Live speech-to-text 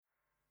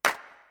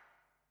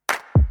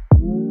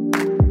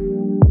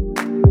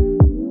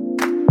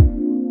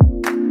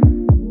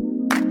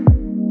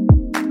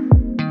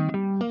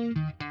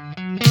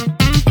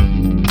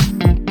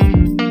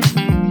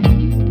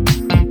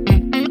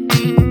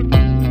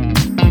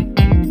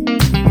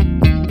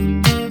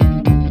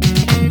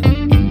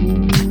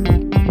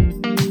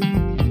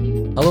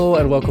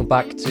welcome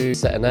back to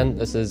Sitting In.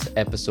 This is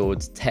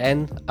episode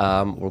 10.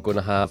 We're going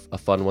to have a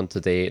fun one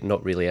today.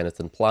 Not really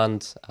anything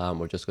planned.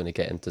 We're just going to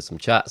get into some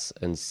chats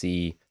and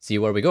see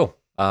where we go.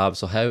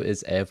 So how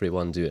is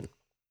everyone doing?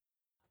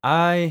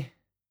 I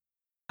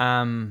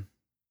am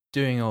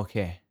doing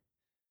okay.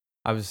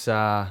 I'm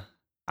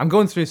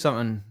going through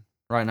something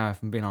right now,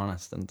 if I'm being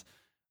honest, and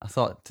I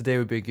thought today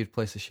would be a good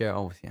place to share it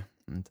all with you.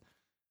 And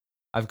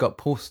I've got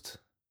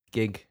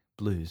post-gig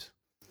blues,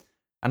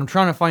 and I'm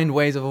trying to find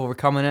ways of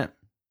overcoming it.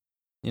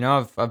 You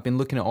know, I've been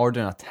looking at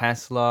ordering a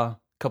Tesla, a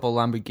couple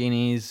of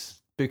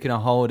Lamborghinis, booking a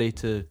holiday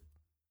to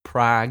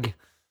Prague,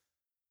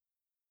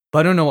 but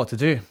I don't know what to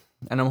do.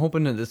 And I'm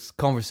hoping that this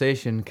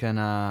conversation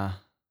can,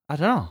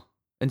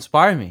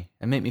 inspire me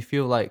and make me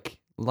feel like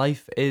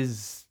life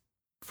is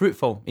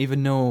fruitful,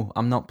 even though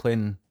I'm not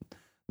playing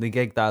the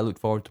gig that I look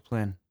forward to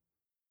playing.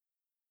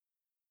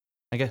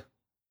 I guess.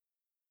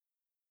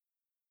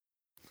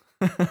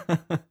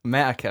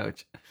 Meta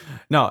couch.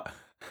 No.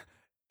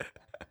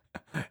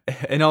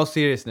 In all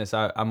seriousness,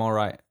 I'm all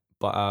right.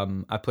 But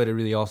I played a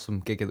really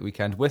awesome gig at the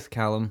weekend with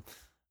Callum,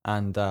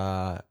 and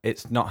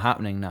it's not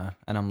happening now.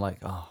 And I'm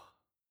like, I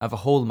have a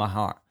hole in my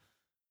heart.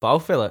 But I'll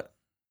fill it.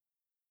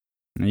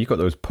 You got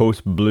those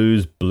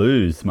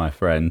post-blues, my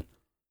friend.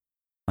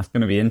 That's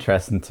going to be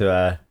interesting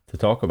to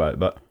talk about.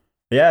 But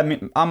yeah, I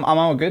mean, I'm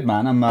all good,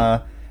 man.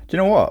 Do you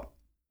know what?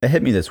 It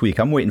hit me this week.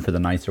 I'm waiting for the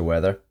nicer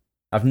weather.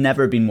 I've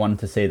never been one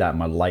to say that in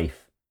my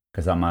life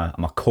because I'm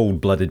a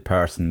cold-blooded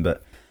person.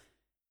 But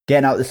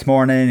getting out this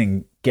morning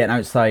and getting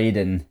outside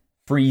and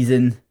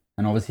freezing,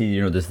 and obviously, you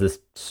know, there's this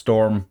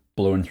storm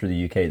blowing through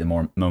the UK at the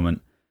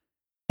moment.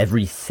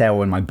 Every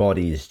cell in my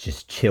body is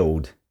just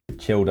chilled,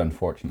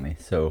 unfortunately.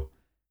 So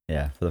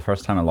yeah, for the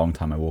first time in a long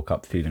time, I woke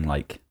up feeling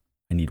like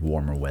I need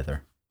warmer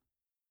weather.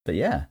 But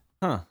yeah.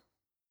 Huh.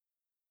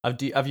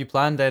 Have you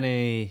planned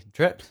any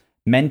trips?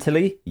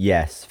 Mentally,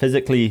 yes.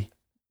 Physically,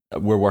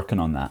 we're working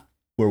on that.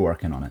 We're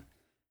working on it.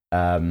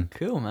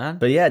 Cool, man.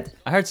 But yeah,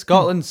 I heard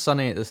Scotland's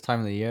sunny at this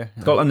time of the year.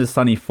 Scotland is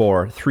sunny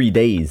for 3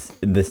 days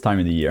in this time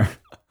of the year.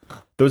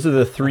 Those are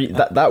the three,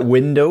 that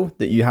window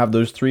that you have,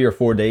 those 3 or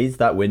 4 days,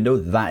 that window,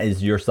 that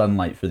is your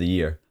sunlight for the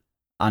year.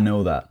 I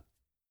know that.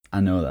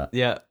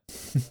 Yeah,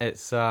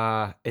 it's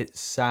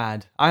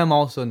sad. I am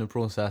also in the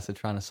process of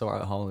trying to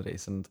sort out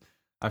holidays, and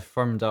I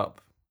firmed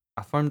up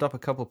a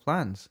couple of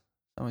plans.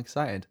 I'm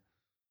excited.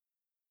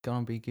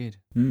 Gonna be good.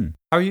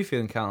 How are you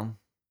feeling, Callum?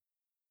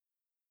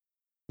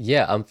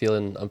 Yeah, I'm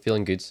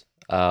feeling good.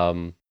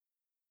 I'm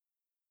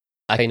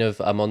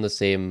on the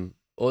same,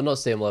 not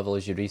same level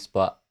as you, Reese,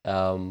 but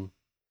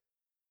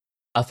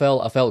I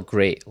felt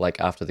great like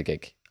after the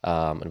gig,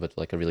 and with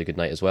like a really good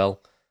night as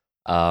well.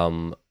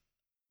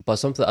 But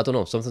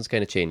something's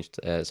kind of changed.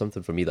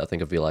 Something for me that I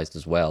think I've realized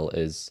as well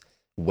is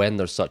when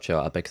there's such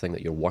a big thing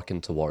that you're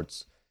working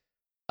towards,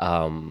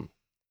 I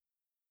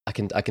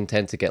can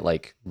tend to get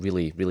like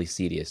really, really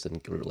serious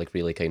and like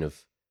really kind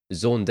of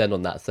zoned in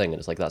on that thing, and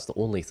it's like that's the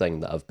only thing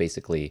that I've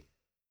basically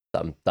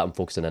that I'm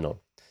focusing in on.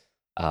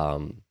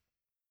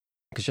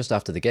 Because just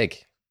after the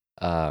gig,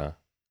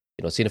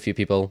 seen a few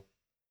people,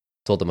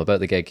 told them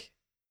about the gig,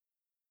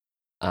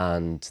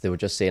 and they were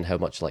just saying how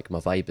much like my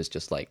vibe is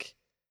just like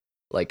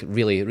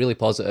really, really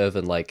positive,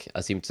 and like I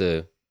seem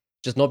to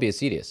just not be as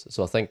serious.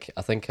 So I think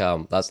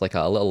that's like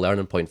a little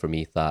learning point for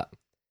me, that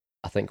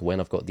I think when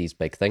I've got these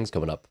big things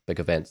coming up, big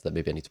events that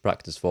maybe I need to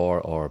practice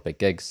for, or big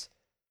gigs,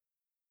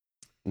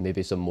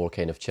 maybe some more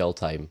kind of chill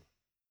time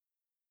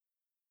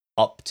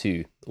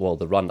the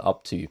run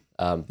up to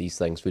these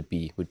things would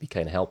be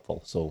kind of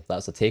helpful. So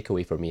that's a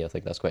takeaway for me. I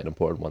think that's quite an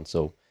important one.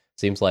 So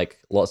seems like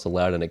lots of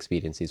learning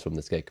experiences from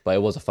this gig, but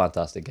it was a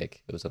fantastic gig.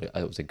 It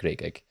was a great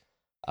gig.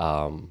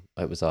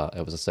 It was a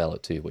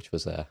sellout too, which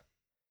was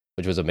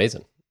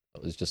amazing.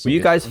 It was just. Will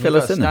you guys fill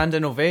us in?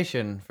 Standing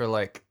ovation for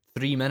like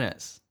 3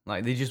 minutes.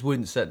 Like they just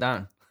wouldn't sit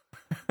down.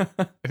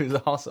 It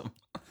was awesome.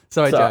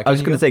 Sorry, Jack. I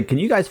was going to say, can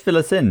you guys fill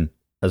us in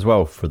as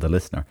well for the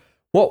listener?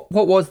 What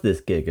was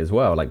this gig as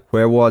well? Like,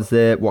 where was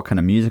it? What kind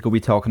of music are we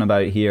talking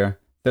about here?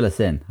 Fill us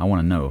in. I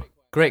want to know.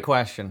 Great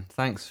question.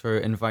 Thanks for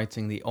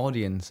inviting the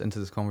audience into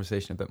this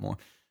conversation a bit more.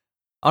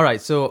 All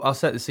right, so I'll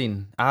set the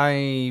scene.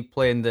 I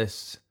play in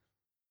this.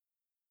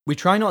 We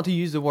try not to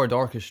use the word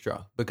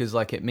orchestra because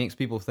like it makes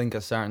people think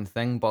a certain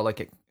thing, but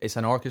like it's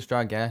an orchestra,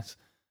 I guess.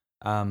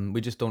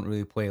 We just don't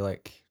really play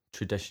like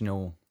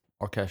traditional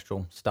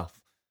orchestral stuff.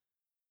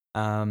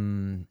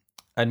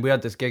 And we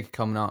had this gig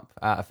coming up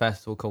at a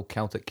festival called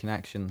Celtic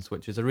Connections,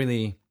 which is a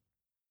really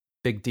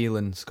big deal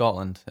in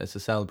Scotland. It's a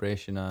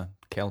celebration of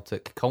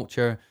Celtic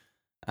culture,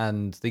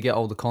 and they get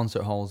all the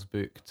concert halls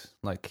booked,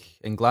 like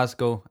in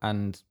Glasgow,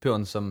 and put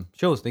on some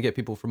shows. They get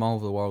people from all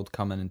over the world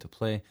coming in to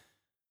play.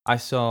 I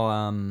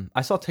saw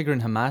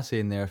Tigran Hamasi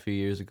in there a few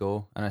years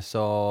ago, and I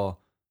saw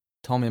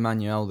Tommy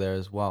Emmanuel there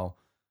as well.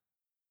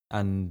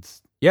 And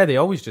yeah, they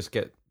always just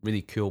get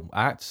really cool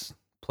acts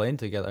playing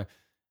together.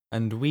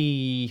 And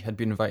we had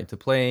been invited to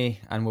play,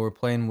 and we were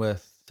playing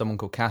with someone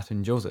called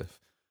Catherine Joseph,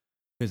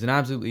 who's an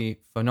absolutely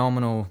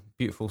phenomenal,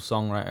 beautiful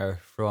songwriter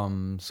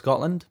from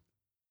Scotland.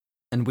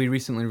 and we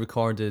recently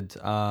recorded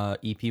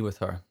EP with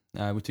her.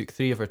 We took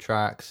 3 of her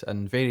tracks,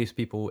 and various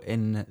people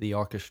in the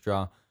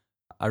orchestra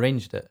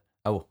arranged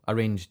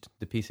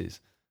the pieces,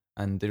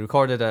 and they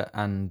recorded it.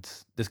 And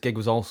this gig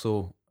was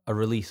also a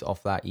release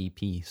of that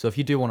EP. So if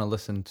you do want to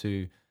listen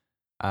to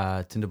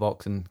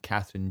Tinderbox and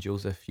Catherine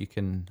Joseph, you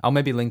can. I'll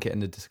maybe link it in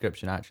the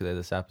description actually of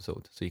this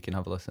episode, so you can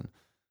have a listen.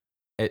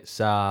 It's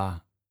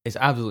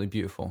absolutely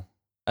beautiful,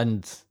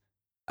 and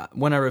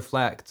when I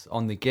reflect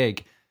on the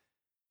gig,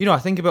 I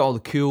think about all the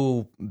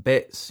cool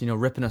bits,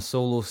 ripping a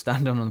solo,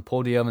 standing on the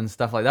podium and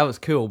stuff like that was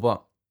cool.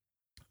 But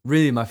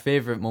really, my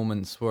favorite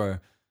moments were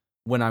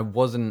when I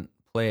wasn't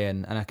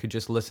playing and I could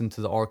just listen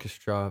to the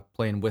orchestra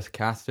playing with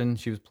Catherine.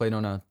 She was playing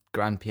on a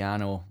grand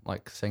piano,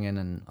 like singing,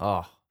 and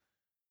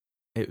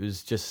it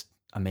was just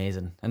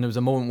amazing. And there was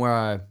a moment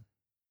where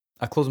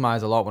I close my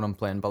eyes a lot when I'm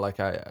playing, but like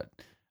I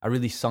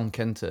really sunk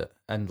into it,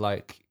 and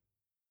like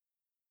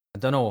I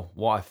don't know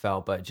what I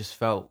felt, but it just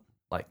felt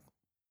like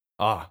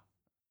it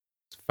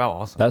felt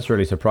awesome. That's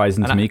really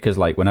surprising to me, because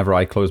like whenever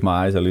I close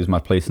my eyes, I lose my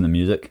place in the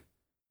music,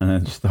 and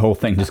then just the whole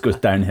thing just goes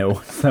downhill.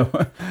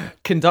 So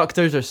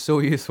conductors are so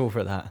useful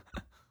for that.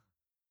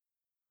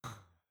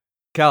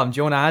 Callum, do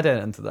you want to add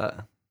anything to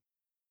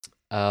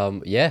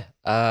that? Yeah.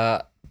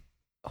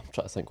 I'm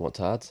trying to think what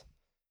to add.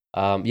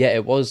 Yeah,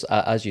 it was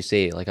as you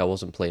say. Like I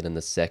wasn't playing in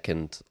the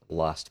second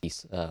last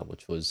piece,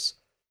 which was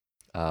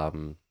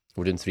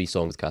we're doing 3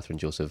 songs with Catherine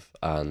Joseph,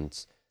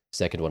 and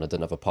second one I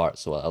didn't have a part,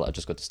 so I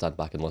just got to stand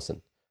back and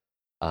listen.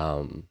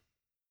 And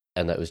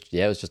it was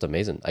just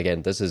amazing.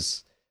 Again, this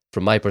is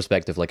from my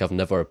perspective. Like I've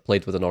never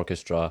played with an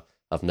orchestra.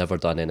 I've never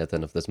done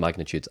anything of this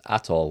magnitude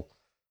at all.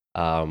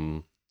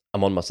 I'm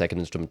on my second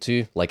instrument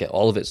too. Like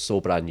all of it's so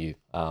brand new.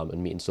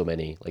 And meeting so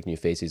many like new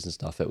faces and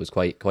stuff. It was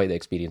quite the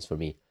experience for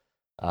me.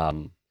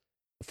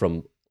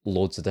 From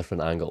loads of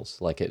different angles.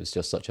 Like it was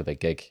just such a big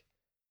gig.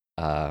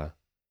 But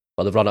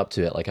the run up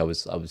to it, like I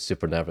was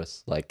super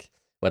nervous. Like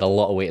we had a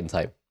lot of waiting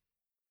time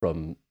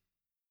from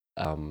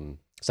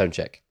sound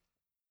check.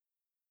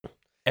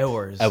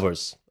 Hours,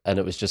 and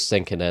it was just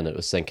sinking in. It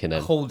was sinking in.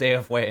 A whole day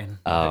of waiting.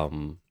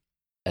 And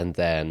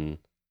then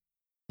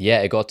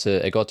it got to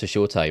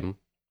showtime,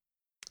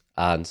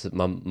 and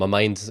my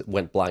mind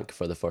went blank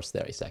for the first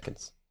 30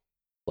 seconds.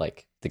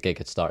 Like the gig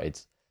had started,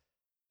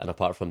 and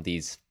apart from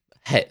these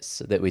hits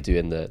that we do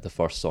in the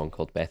first song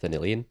called Bethany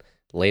Lane,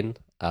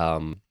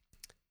 my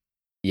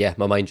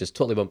mind just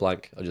totally went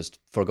blank. I just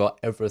forgot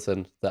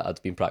everything that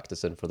I'd been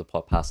practicing for the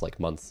past like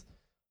month.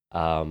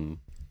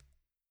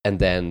 And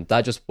then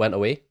that just went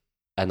away,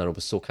 and then I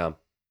was so calm.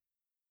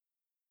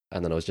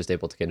 And then I was just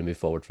able to kind of move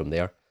forward from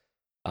there.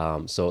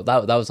 So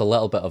that was a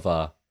little bit of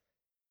a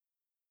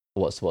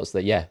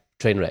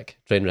train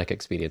wreck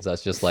experience.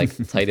 That's just like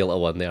a tiny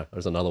little one there.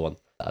 There's another one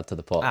to add to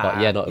the pot.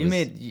 But yeah, no,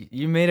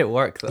 you made it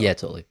work though. Yeah,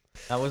 totally.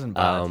 That wasn't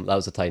bad. That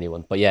was a tiny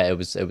one, but yeah, it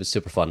was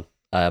super fun.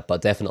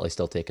 But definitely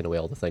still taking away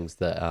all the things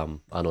that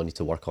I know need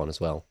to work on as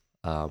well.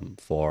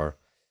 For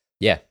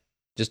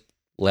just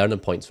learning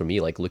points for me,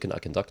 like looking at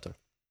a conductor.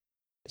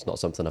 It's not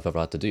something I've ever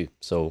had to do.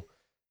 So,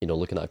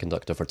 looking at a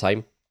conductor for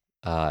time,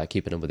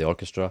 keeping in with the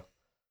orchestra,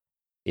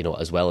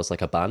 as well as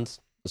like a band.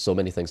 There's so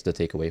many things to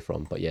take away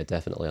from, but yeah,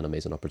 definitely an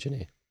amazing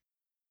opportunity.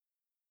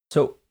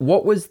 So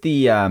what was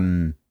the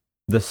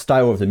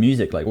style of the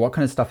music? Like what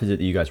kind of stuff is it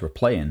that you guys were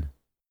playing?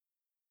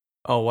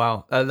 Oh,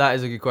 wow. That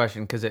is a good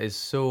question, because it is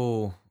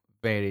so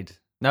varied.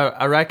 Now,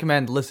 I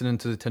recommend listening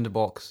to the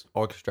Tinderbox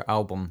Orchestra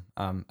album.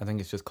 I think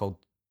it's just called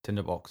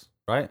Tinderbox,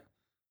 right?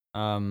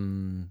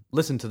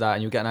 Listen to that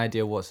and you'll get an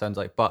idea of what it sounds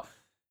like. But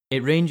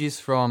it ranges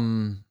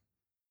from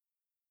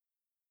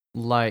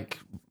like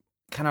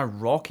kind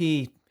of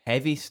rocky,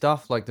 heavy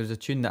stuff. Like there's a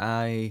tune that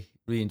I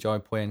really enjoy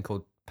playing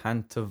called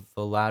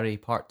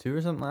Pantavalari Part 2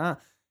 or something like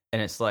that.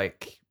 And it's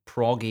like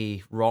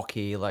proggy,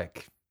 rocky,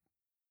 like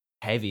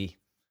heavy.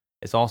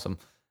 It's awesome.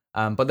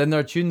 But then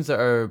there are tunes that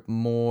are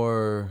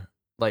more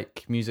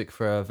like music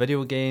for a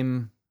video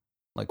game.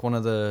 Like one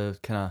of the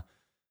kind of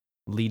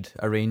lead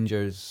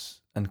arrangers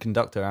and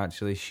conductor,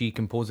 actually, she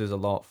composes a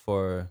lot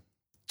for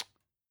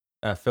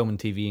film and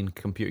TV and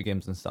computer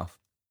games and stuff.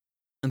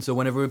 And so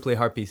whenever we play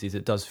her pieces,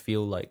 it does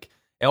feel like,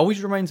 it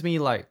always reminds me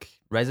like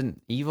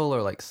Resident Evil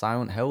or like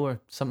Silent Hill or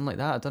something like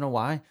that. I don't know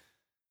why.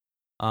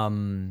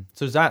 So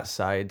there's that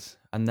side,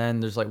 and then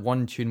there's like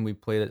one tune we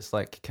play that's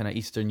like kind of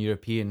Eastern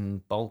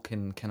European,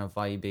 Balkan kind of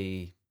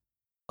vibey,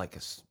 like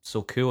it's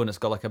so cool, and it's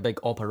got like a big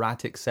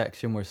operatic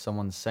section where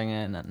someone's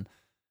singing, and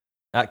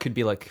that could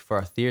be like for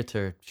a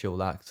theater show.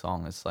 That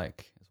song is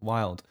like, it's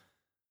wild.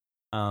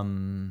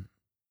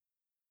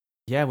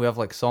 Yeah, we have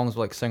like songs with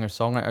like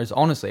singer-songwriters.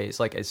 Honestly, it's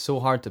like, it's so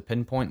hard to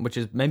pinpoint, which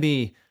is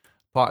maybe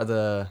part of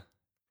the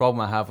problem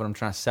I have when I'm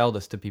trying to sell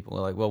this to people.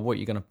 They're like, well, what are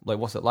you gonna like?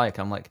 What's it like?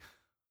 I'm like,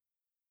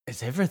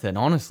 it's everything,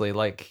 honestly.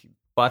 Like,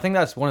 but I think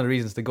that's one of the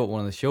reasons to go to one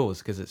of the shows,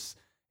 because it's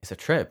a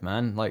trip,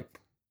 man. Like,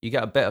 you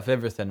get a bit of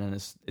everything, and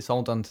it's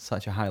all done to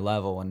such a high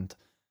level, and it's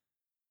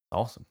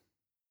awesome.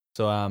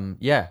 So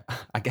yeah,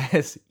 I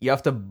guess you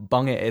have to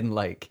bung it in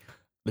like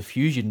the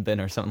fusion bin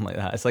or something like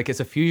that. It's like, it's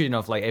a fusion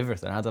of like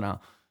everything. I don't know,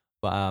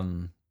 but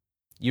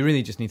you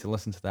really just need to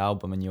listen to the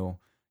album, and you'll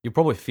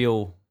probably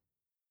feel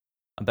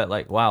a bit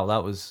like, wow,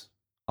 that was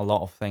a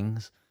lot of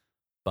things,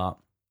 but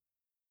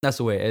that's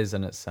the way it is,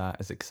 and it's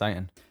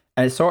exciting.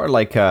 And it's sort of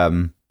like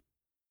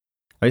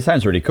it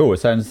sounds really cool. It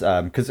sounds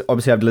because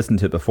obviously I've listened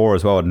to it before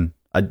as well, and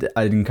I'd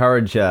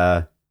encourage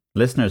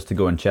listeners to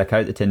go and check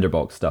out the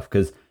Tinderbox stuff,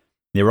 because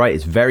you're right,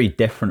 it's very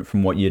different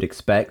from what you'd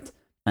expect,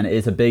 and it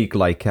is a big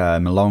like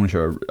melange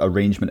or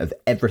arrangement of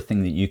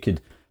everything that you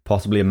could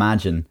possibly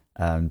imagine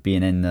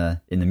being in the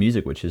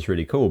music, which is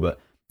really cool. But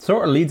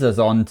sort of leads us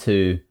on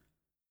to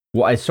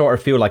what I sort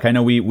of feel like, I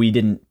know we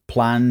didn't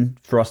plan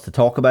for us to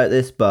talk about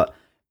this, but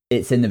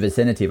it's in the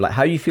vicinity of like,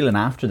 how are you feeling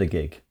after the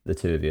gig, the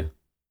two of you?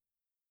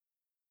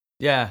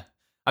 Yeah,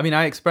 I mean,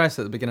 I expressed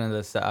at the beginning of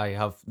this that I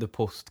have the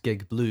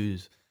post-gig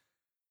blues,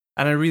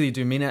 and I really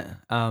do mean it.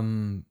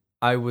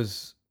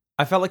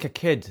 I felt like a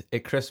kid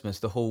at Christmas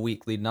the whole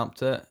week leading up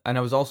to it, and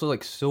I was also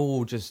like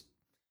so just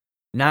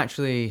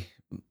naturally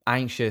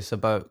anxious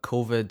about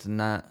COVID and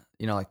that,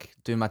 you know, like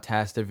doing my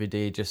test every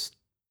day, just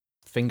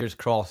fingers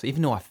crossed,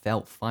 even though I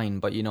felt fine,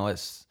 but you know,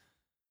 it'd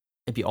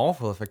be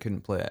awful if I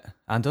couldn't play it.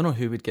 I don't know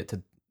who would get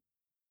to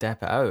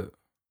dep it out.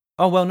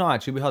 Oh, well, no,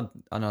 actually, we had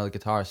another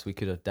guitarist we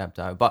could have depped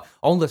out, but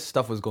all this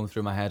stuff was going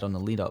through my head on the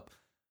lead up.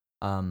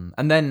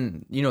 And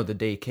then, you know, the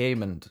day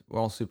came and we're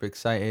all super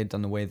excited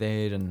on the way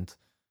there, and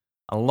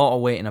a lot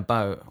of waiting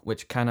about,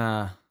 which kind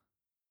of,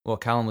 well,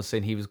 Callum was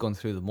saying he was going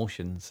through the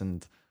motions,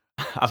 and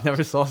I've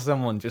never saw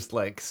someone just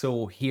like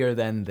so here,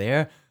 then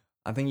there.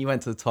 I think you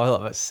went to the toilet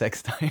about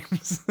 6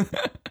 times.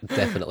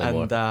 Definitely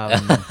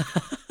and, more.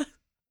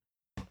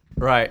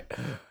 Right.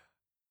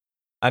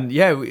 And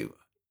yeah,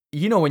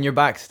 you know, when you're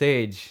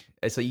backstage,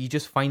 it's like you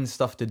just find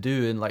stuff to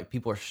do, and like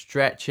people are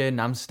stretching.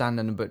 I'm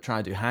standing about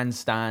trying to do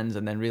handstands,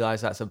 and then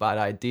realize that's a bad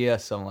idea.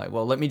 So I'm like,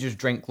 well, let me just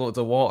drink loads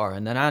of water,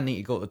 and then I need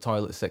to go to the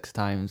toilet 6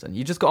 times, and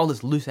you just got all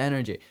this loose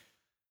energy.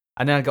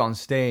 And then I got on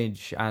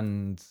stage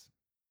and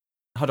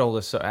had all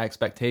this sort of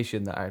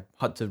expectation that I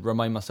had to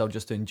remind myself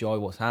just to enjoy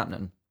what's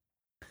happening.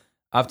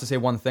 I have to say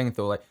one thing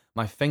though, like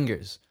my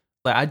fingers,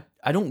 like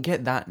I don't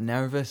get that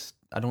nervous,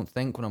 I don't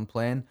think, when I'm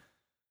playing.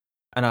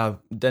 And I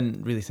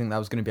didn't really think that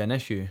was going to be an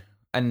issue.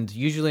 And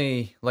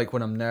usually, like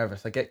when I'm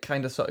nervous, I get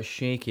kind of sort of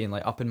shaky, and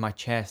like up in my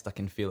chest, I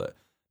can feel it.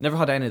 Never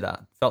had any of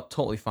that. Felt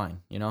totally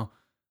fine, you know?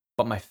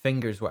 But my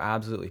fingers were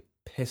absolutely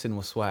pissing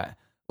with sweat.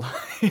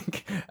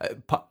 Like,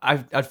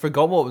 I'd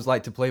forgot what it was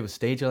like to play with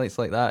stage lights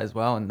like that as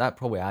well, and that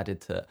probably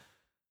added to it.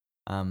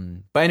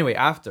 But anyway,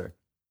 after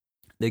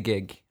the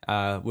gig,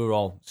 we were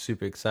all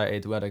super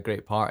excited. We had a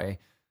great party,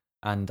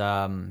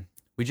 and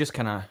we just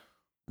kind of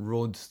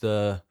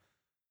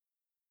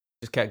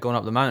just kept going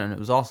up the mountain. It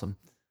was awesome,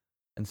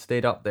 and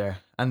stayed up there.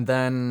 And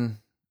then,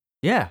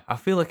 yeah, I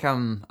feel like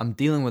I'm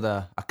dealing with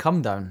a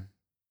come down,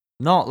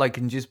 not like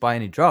induced by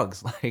any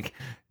drugs, like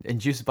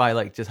induced by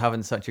like just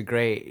having such a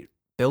great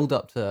build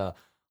up to an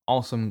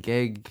awesome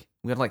gig.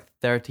 We had like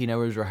 13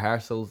 hours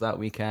rehearsals that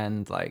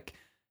weekend, like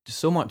just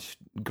so much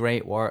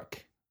great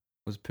work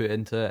was put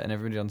into it, and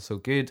everybody done so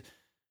good.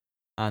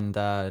 And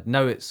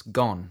now it's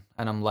gone,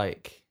 and I'm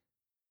like,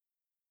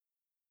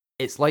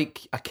 it's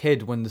like a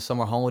kid when the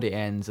summer holiday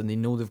ends and they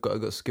know they've got to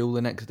go to school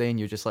the next day, and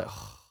you're just like,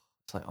 oh,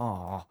 it's like,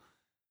 oh,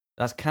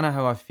 that's kind of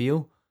how I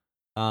feel.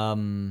 But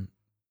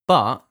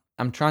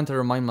I'm trying to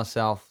remind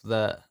myself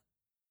that,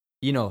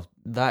 you know,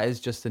 that is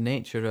just the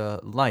nature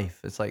of life.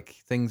 It's like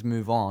things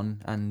move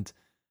on, and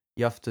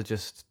you have to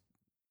just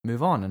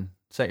move on and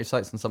set your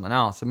sights on something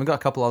else. And we've got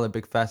a couple other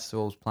big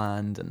festivals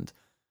planned, and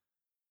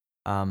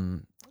a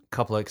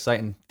couple of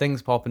exciting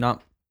things popping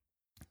up.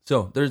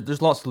 So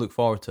there's lots to look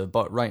forward to.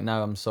 But right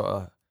now I'm sort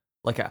of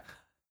like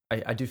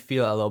I do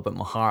feel it a little bit in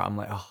my heart. I'm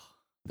like, oh,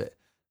 a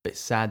bit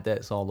sad that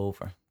it's all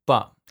over.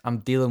 But I'm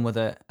dealing with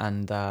it,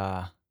 and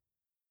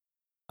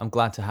I'm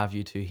glad to have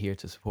you two here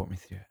to support me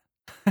through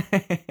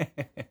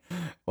it.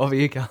 What about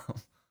you, Callum?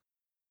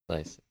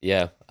 Nice.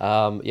 Yeah.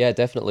 Yeah,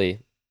 definitely.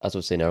 As I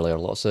was saying earlier,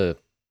 lots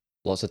of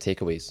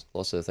takeaways,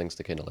 lots of things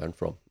to kind of learn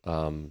from.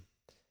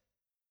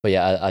 But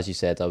yeah, as you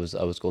said, I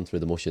was going through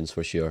the motions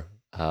for sure,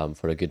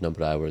 for a good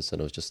number of hours,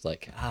 and I was just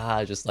like,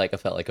 I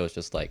felt like I was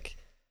just like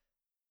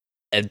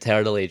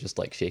internally just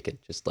like shaking,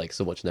 just like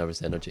so much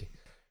nervous energy.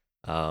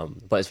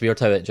 But it's weird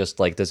how it just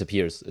like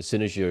disappears as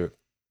soon as you're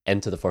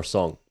into the first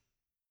song.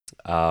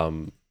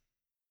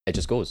 It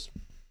just goes.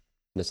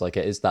 And it's like,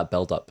 it is that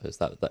build up. It's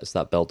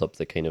that build up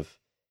that kind of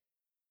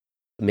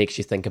makes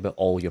you think about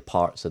all your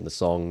parts in the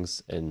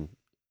songs, and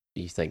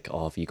you think,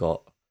 oh, have you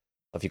got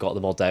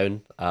them all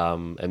down?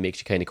 It makes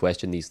you kind of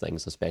question these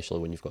things, especially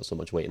when you've got so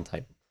much waiting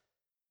time.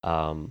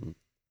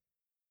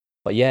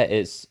 But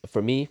yeah,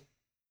 for me,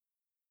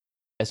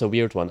 it's a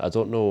weird one. I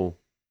don't know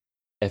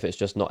if it's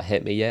just not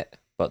hit me yet,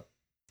 but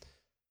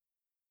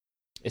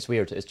it's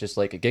weird. It's just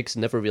like gigs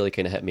never really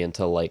kind of hit me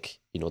until like,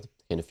 you know, the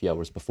kind of few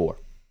hours before.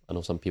 I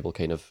know some people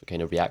kind of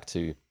react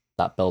to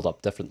that build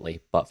up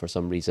differently, but for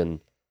some reason,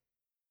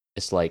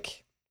 it's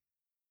like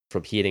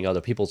from hearing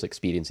other people's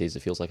experiences,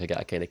 it feels like I get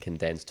a kind of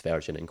condensed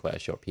version in quite a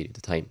short period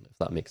of time, if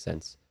that makes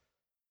sense.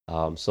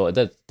 So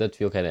it did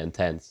feel kind of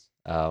intense.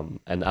 And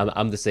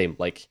I'm the same.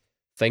 Like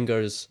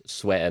fingers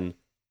sweating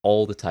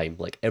all the time.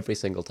 Like every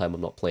single time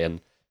I'm not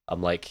playing,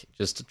 I'm like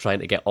just trying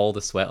to get all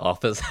the sweat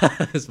off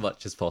as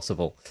much as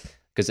possible,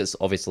 because it's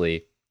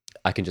obviously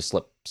I can just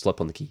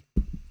slip on the key,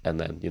 and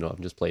then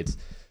I've just played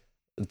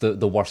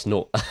the worst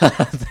note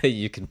that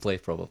you can play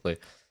probably.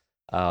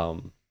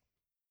 But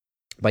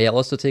yeah,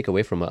 lots to take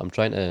away from it. I'm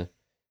trying to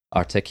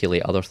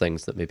articulate other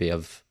things that maybe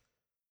I've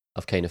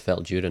kind of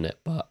felt during it,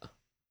 but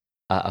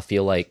I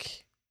feel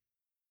like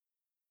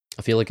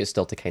it's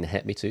still to kind of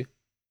hit me too.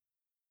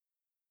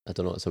 I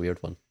don't know, it's a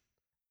weird one.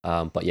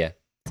 But yeah,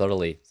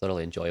 thoroughly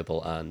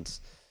enjoyable, and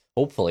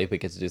hopefully we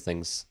get to do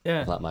things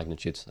of that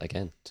magnitude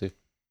again too.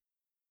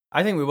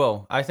 I think we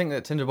will. I think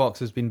that Tinderbox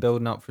has been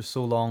building up for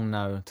so long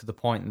now, to the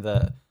point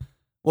that,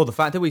 well, the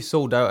fact that we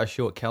sold out a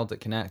show at Celtic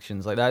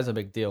Connections, like, that is a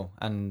big deal.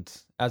 And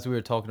as we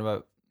were talking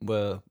about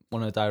with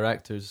one of the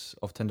directors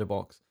of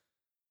Tinderbox,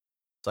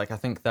 it's like, I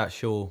think that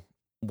show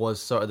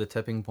was sort of the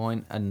tipping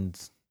point, and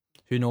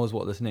who knows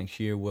what this next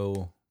year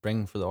will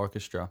bring for the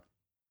orchestra.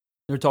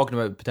 We were talking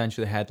about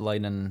potentially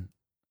headlining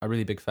a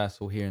really big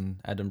festival here in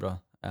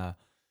Edinburgh,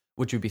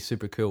 which would be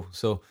super cool.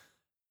 So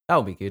that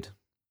would be good.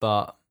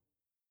 But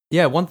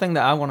yeah, one thing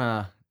that I want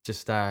to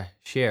just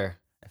share,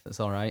 if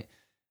it's all right,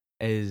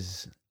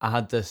 is I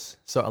had this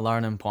sort of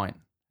learning point.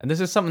 And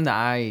this is something that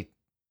I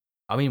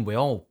mean, we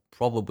all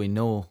probably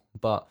know,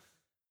 but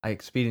I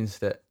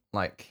experienced it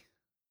like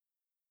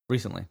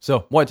recently.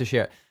 So wanted to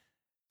share it.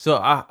 So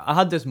I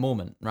had this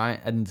moment, right?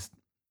 And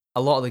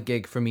a lot of the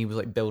gig for me was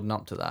like building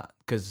up to that,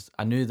 because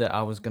I knew that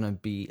I was going to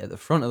be at the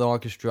front of the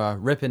orchestra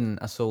ripping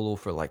a solo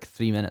for like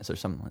 3 minutes or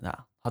something like that.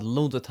 Had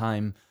loads of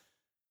time.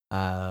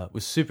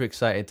 Was super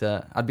excited.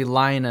 I'd be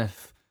lying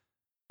if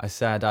I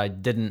said I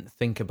didn't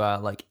think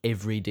about like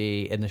every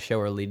day in the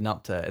shower leading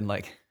up to it, and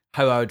like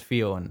how I would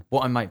feel and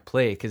what I might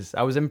play, because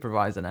I was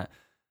improvising it.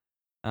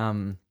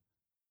 But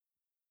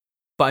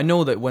I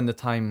know that when the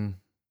time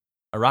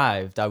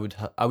arrived, I would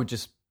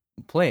just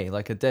play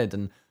like I did,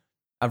 and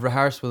I've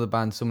rehearsed with the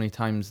band so many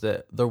times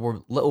that there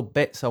were little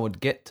bits I would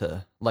get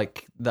to,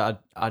 like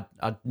that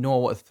I'd know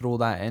what to throw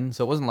that in.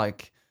 So it wasn't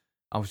like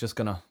I was just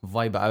gonna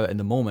vibe it out in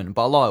the moment,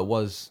 but a lot of it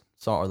was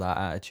sort of that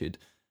attitude.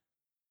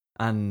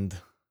 And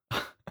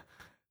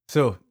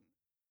so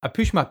I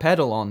push my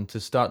pedal on to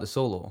start the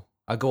solo.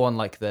 I go on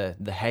like the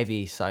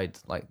heavy side,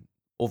 like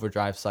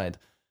overdrive side,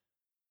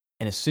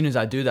 and as soon as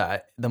I do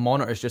that, the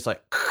monitor's just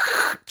like,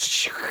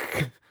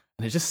 and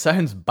it just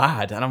sounds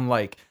bad. And I'm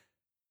like,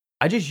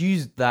 I just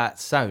used that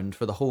sound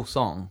for the whole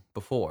song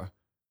before,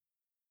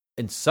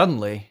 and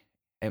suddenly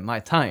at my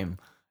time,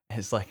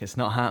 it's like it's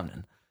not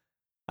happening.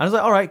 I was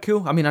like, all right,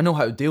 cool. I mean, I know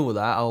how to deal with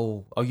that.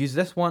 I'll use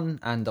this one,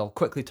 and I'll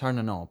quickly turn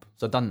the knob.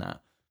 So I've done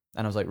that,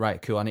 and I was like, right,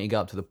 cool. I need to get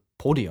up to the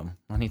podium.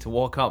 I need to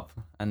walk up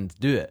and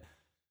do it.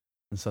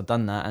 And so I've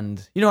done that,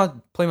 and I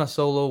play my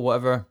solo,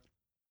 whatever.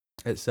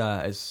 It's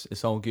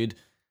all good.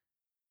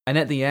 And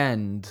at the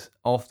end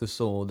of the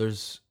solo,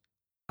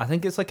 I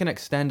think it's like an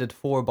extended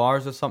 4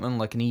 bars or something,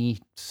 like an E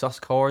sus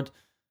chord.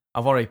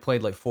 I've already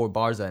played like 4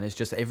 bars there, and it's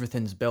just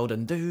everything's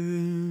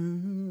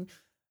building,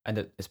 and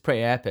it's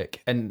pretty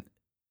epic. And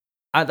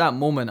at that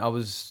moment, I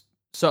was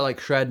sort of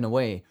like shredding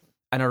away,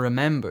 and I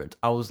remembered,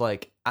 I was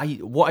like,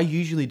 what I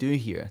usually do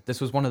here,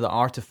 this was one of the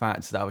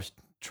artifacts that I was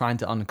trying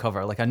to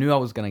uncover. Like, I knew I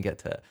was going to get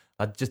to it.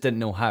 I just didn't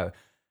know how.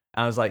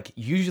 And I was like,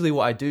 usually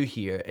what I do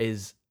here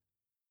is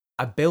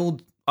I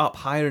build up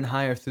higher and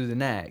higher through the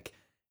neck,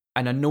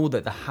 and I know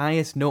that the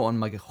highest note on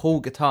my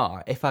whole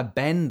guitar, if I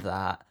bend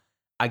that,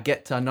 I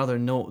get to another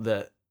note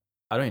that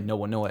I don't even know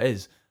what note it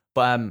is,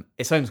 but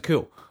it sounds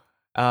cool.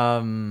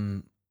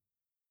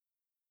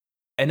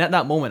 And at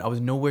that moment, I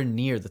was nowhere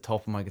near the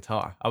top of my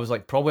guitar. I was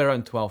like probably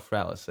around 12th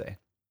fret, let's say.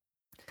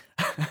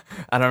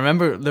 And I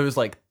remember there was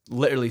like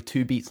literally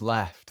 2 beats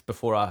left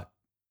before I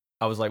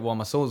was like, well,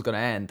 my solo's going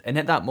to end. And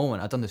at that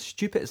moment, I'd done the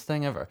stupidest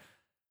thing ever.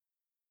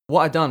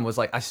 What I'd done was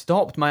like, I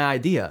stopped my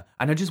idea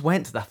and I just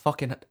went to the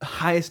fucking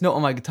highest note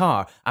on my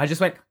guitar. I just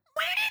went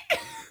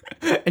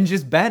and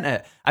just bent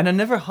it. And I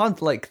never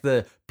had like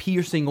the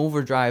piercing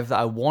overdrive that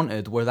I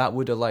wanted, where that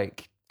would have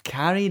like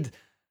carried.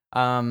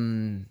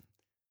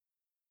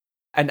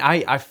 And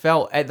I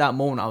felt at that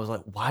moment, I was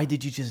like, why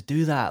did you just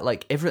do that?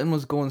 Like, everything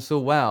was going so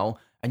well,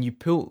 and you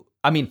pull.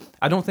 I mean,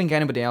 I don't think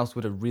anybody else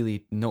would have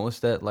really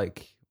noticed it.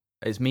 Like,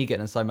 it's me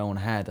getting inside my own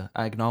head.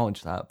 I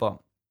acknowledge that. But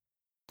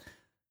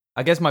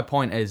I guess my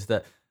point is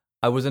that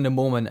I was in a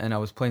moment and I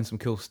was playing some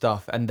cool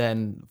stuff. And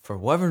then, for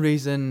whatever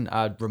reason,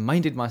 I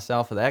reminded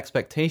myself of the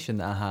expectation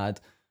that I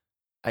had.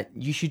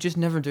 You should just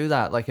never do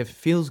that. Like, if it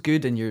feels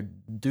good and you're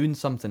doing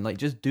something, like,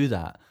 just do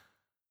that.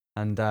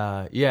 And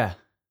yeah,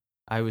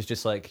 I was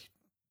just like,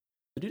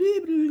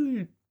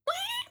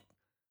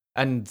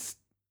 and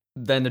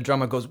then the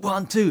drummer goes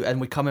 1, 2, and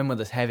we come in with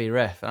this heavy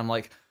riff, and I'm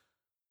like,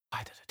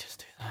 why did I just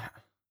do that?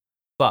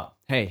 But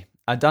hey,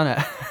 I done it,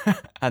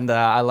 and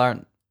I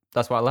learned.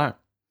 That's what I learned.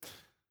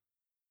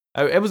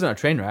 It wasn't a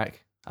train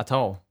wreck at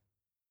all.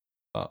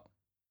 But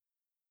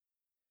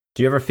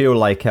do you ever feel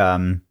like,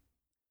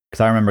 because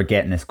I remember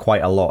getting this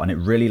quite a lot, and it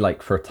really,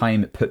 like, for a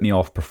time, it put me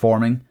off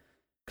performing,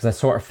 because I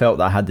sort of felt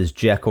that I had this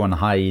Jekyll and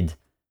Hyde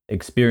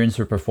experience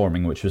of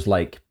performing, which was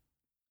like,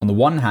 on the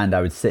one hand,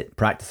 I would sit,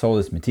 practice all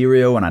this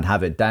material, and I'd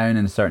have it down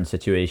in a certain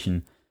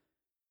situation.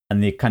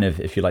 And the kind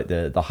of, if you like,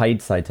 the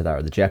Hyde side to that,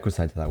 or the Jekyll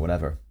side to that,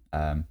 whatever.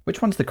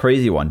 Which one's the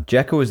crazy one?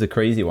 Jekyll is the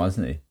crazy one,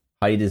 isn't he?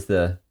 Hyde is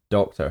the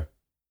doctor.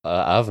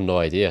 I have no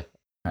idea.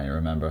 Can't you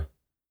remember?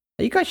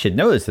 You guys should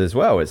know this as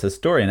well. It's a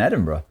story in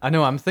Edinburgh. I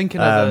know. I'm thinking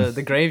of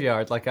the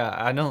graveyard. Like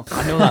I know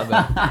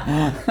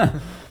that bit.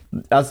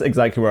 That's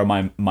exactly where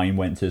my mind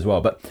went to as well.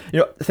 But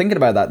thinking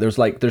about that,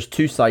 there's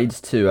two sides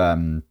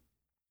to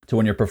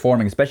when you're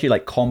performing, especially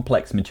like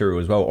complex material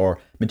as well, or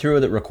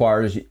material that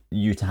requires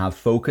you to have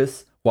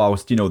focus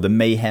whilst the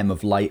mayhem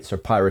of lights or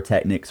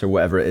pyrotechnics or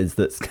whatever it is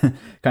that's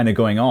kind of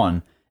going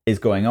on is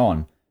going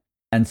on.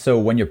 And so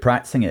when you're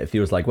practicing it, it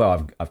feels like,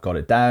 well, I've got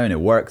it down, it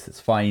works,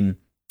 it's fine.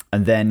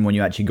 And then when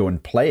you actually go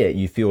and play it,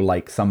 you feel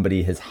like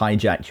somebody has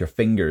hijacked your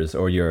fingers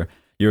or your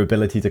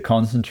ability to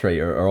concentrate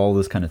or all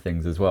those kind of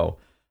things as well.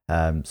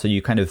 So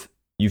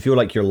you feel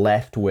like you're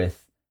left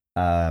with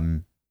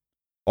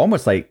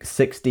almost like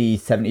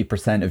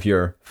 60-70% of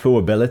your full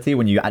ability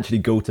when you actually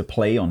go to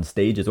play on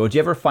stage as well. Do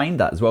you ever find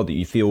that as well, that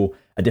you feel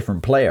a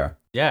different player?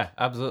 Yeah,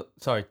 absolutely.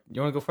 Sorry,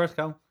 you want to go first,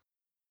 Cal?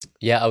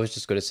 Yeah, I was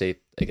just going to say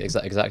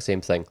exact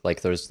same thing.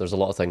 Like there's a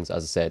lot of things,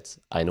 as I said,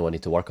 I know I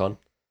need to work on,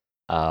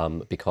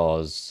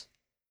 because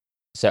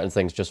certain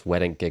things just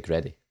weren't gig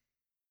ready.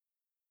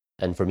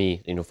 And for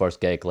me, first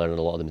gig, learning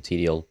a lot of the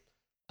material,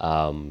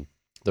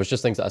 there's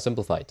just things that I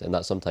simplified, and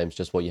that's sometimes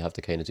just what you have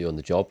to kind of do on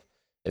the job.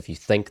 If you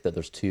think that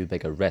there's too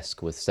big a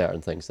risk with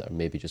certain things that are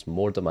maybe just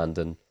more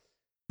demanding,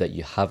 that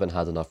you haven't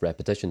had enough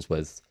repetitions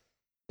with,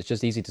 it's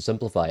just easy to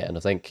simplify it. And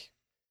I think,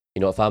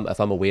 if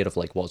I'm aware of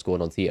like what's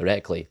going on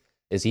theoretically,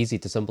 it's easy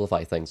to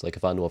simplify things. Like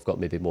if I know I've got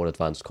maybe more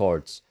advanced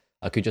chords,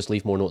 I could just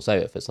leave more notes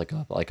out. If it's like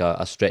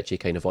a stretchy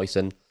kind of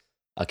voicing,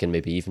 I can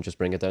maybe even just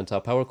bring it down to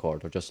a power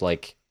chord, or just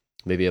like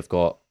maybe I've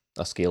got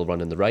a scale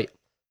run in the right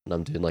and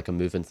I'm doing like a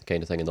moving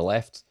kind of thing in the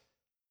left.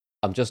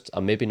 I'm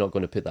maybe not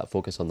going to put that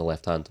focus on the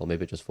left hand. I'll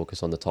maybe just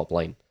focus on the top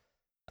line.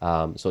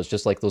 So it's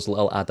just like those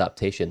little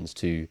adaptations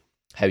to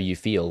how you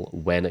feel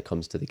when it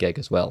comes to the gig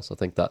as well. So I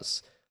think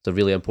it's a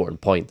really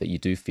important point, that you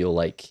do feel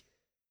like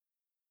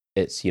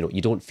it's,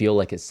 you don't feel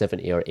like it's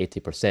 70 or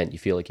 80%. You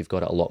feel like you've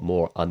got it a lot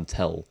more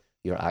until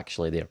you're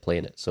actually there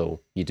playing it.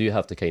 So you do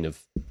have to kind of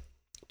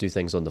do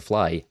things on the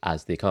fly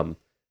as they come,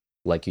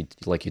 like you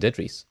did,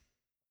 Reese.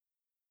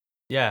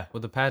 Yeah,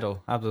 with the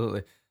pedal,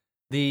 absolutely.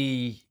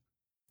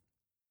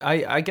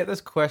 I get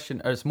this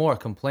question, or it's more a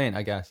complaint,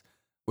 I guess,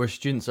 where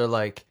students are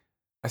like,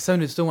 I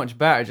sounded so much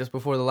better just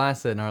before the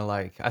lesson, or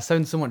like, I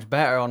sound so much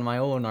better on my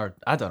own, or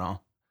I don't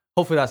know.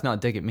 Hopefully that's not a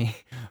dig at me.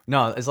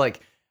 No, it's like,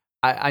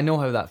 I know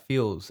how that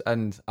feels,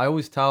 and I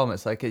always tell them,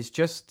 it's like,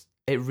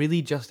 it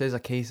really just is a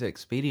case of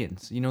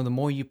experience. The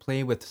more you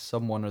play with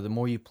someone, or the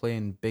more you play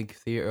in big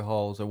theatre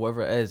halls, or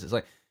whatever it is, it's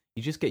like,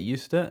 you just get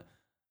used to it.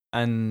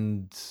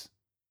 And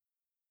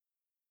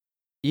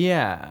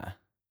yeah,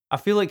 I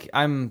feel like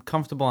I'm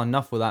comfortable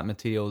enough with that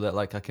material that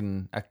like I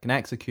can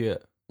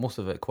execute most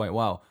of it quite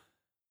well.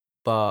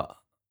 But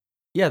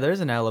yeah, there is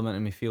an element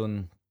of me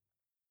feeling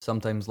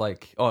sometimes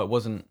like, I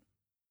wasn't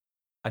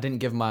at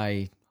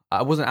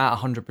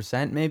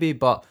 100% maybe,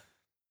 but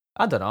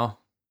I don't know.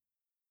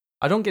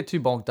 I don't get too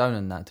bogged down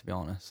in that, to be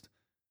honest.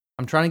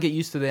 I'm trying to get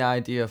used to the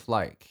idea of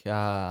like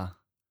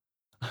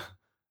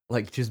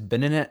just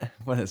binning it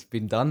when it's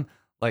been done.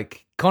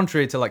 Like,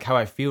 contrary to like how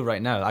I feel right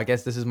now, I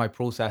guess this is my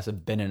process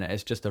of binning it.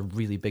 It's just a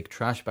really big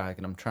trash bag,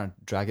 and I'm trying to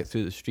drag it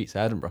through the streets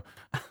of Edinburgh.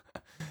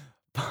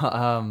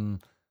 But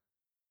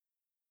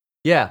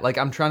yeah, like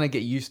I'm trying to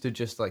get used to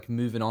just like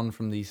moving on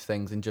from these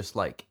things, and just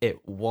like it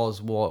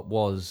was what it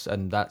was,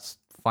 and that's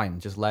fine.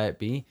 Just let it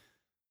be.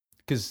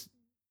 Because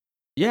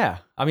yeah,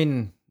 I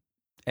mean,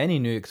 any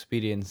new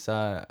experience,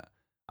 I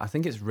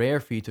think it's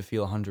rare for you to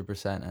feel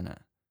 100% in it.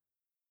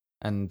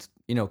 And,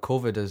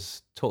 COVID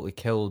has totally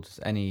killed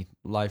any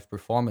live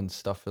performance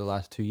stuff for the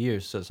last 2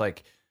 years. So it's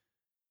like,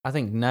 I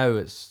think now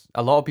it's,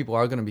 a lot of people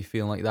are going to be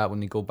feeling like that when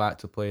they go back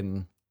to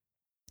playing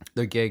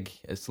their gig.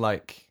 It's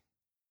like,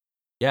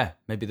 yeah,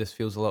 maybe this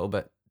feels a little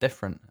bit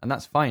different. And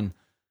that's fine.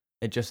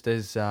 It just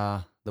is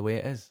the way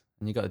it is.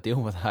 And you got to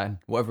deal with that in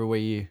whatever way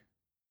you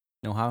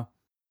know how.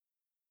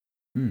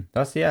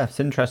 It's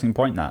an interesting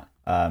point, that.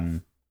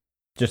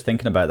 Just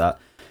thinking about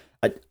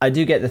that. I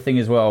do get the thing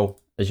as well,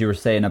 as you were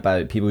saying,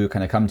 about people who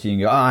kind of come to you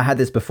and go, I had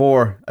this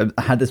before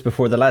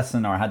the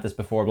lesson, or I had this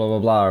before blah, blah,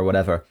 blah, or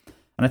whatever.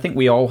 And I think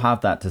we all have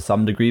that to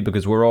some degree,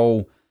 because we're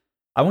all,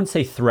 I wouldn't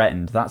say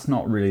threatened. That's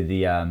not really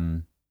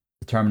the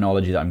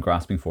terminology that I'm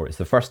grasping for. It's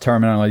the first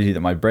terminology that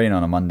my brain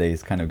on a Monday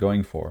is kind of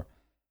going for.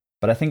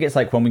 But I think it's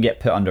like when we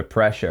get put under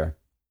pressure,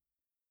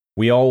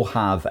 we all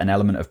have an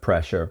element of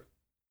pressure,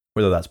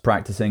 whether that's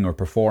practicing or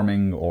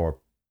performing or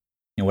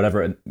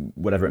whatever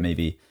it may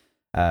be.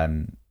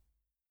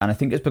 And I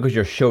think it's because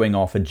you're showing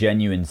off a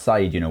genuine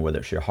side, whether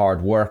it's your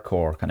hard work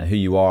or kind of who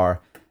you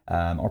are,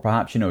 or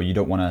perhaps, you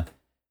don't want to,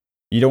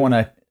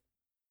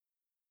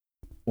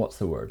 what's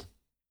the word?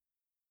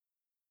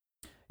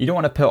 you don't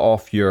want to put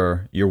off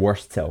your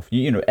worst self.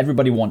 You know,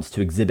 everybody wants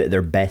to exhibit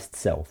their best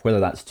self,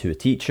 whether that's to a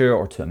teacher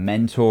or to a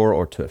mentor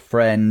or to a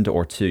friend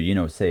or to, you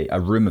know, say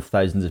a room of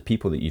thousands of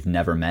people that you've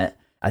never met.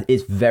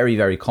 It's very,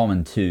 very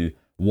common to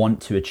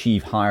want to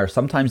achieve higher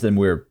sometimes than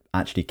we're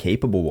actually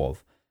capable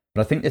of.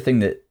 But I think the thing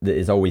that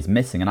is always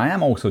missing, and I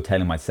am also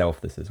telling myself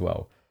this as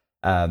well,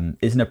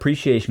 is an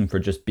appreciation for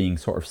just being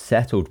sort of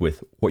settled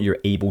with what you're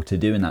able to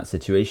do in that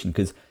situation.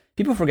 Because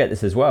people forget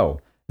this as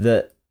well,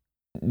 that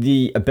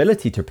the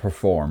ability to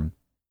perform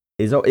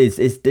is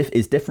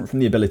different from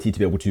the ability to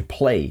be able to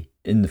play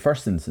in the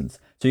first instance.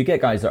 So you get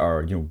guys that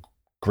are, you know,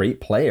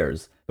 great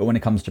players, but when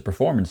it comes to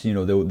performance, you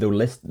know, they'll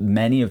list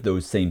many of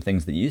those same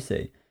things that you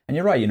say. And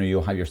you're right, you know,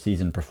 you'll have your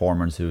seasoned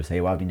performers who say,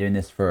 well, I've been doing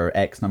this for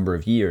X number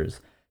of years.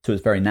 So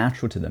it's very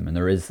natural to them. And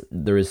there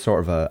is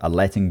sort of a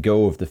letting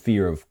go of the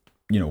fear of,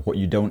 you know, what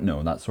you don't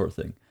know, that sort of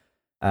thing.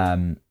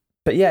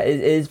 But yeah,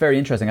 it is very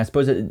interesting. I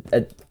suppose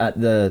at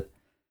the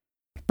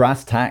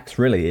brass tacks,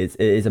 really, it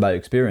is about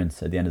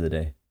experience at the end of the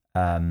day.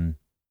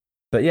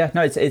 But yeah,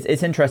 no,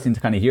 it's interesting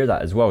to kind of hear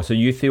that as well. So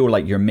you feel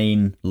like your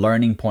main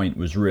learning point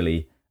was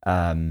really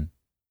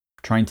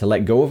trying to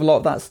let go of a lot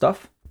of that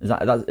stuff? Is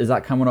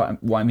that kind of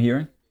what I'm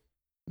hearing?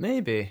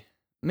 Maybe.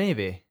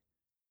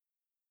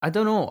 I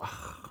don't know.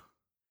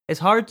 It's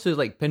hard to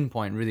like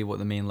pinpoint really what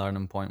the main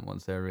learning point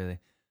was there, really.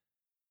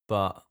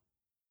 But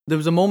there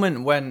was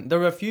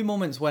a few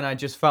moments when I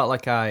just felt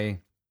like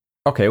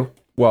Okay,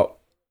 well,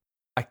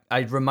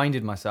 I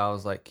reminded myself, I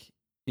was like,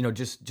 you know,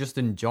 just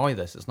enjoy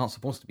this. It's not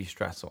supposed to be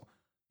stressful.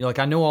 You know, like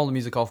I know all the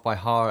music off by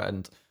heart,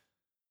 and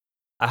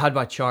I had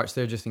my charts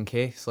there just in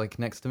case, like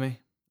next to me.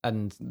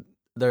 And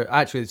there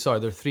are 3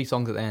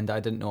 songs at the end that I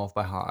didn't know off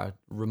by heart. I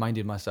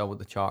reminded myself with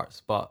the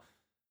charts, but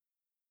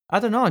I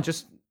don't know.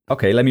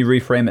 Okay, let me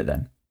reframe it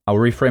then. I'll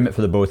reframe it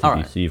for the both of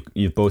you, right. so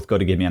you've both got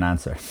to give me an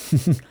answer.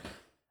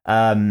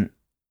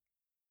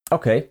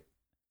 Okay,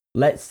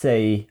 let's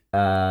say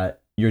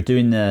you're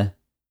doing the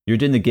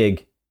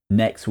gig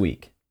next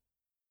week.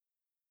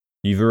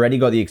 You've already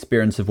got the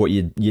experience of what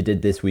you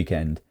did this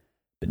weekend,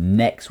 but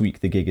next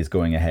week the gig is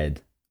going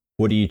ahead.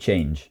 What do you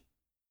change?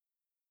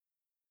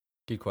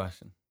 Good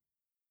question.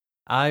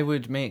 I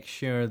would make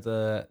sure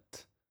that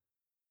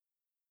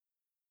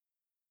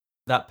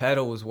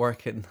pedal was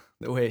working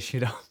the way it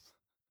should have.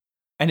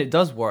 And it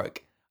does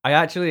work.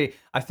 I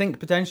think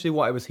potentially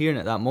what I was hearing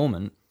at that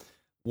moment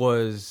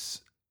was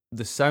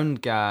the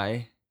sound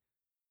guy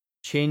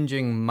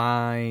changing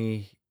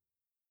my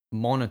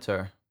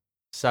monitor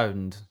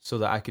sound so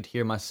that I could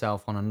hear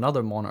myself on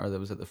another monitor that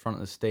was at the front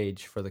of the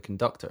stage for the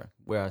conductor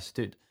where I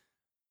stood.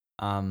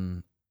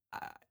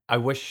 I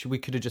wish we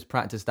could have just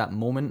practiced that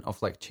moment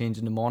of like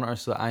changing the monitor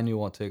so that I knew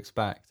what to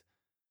expect.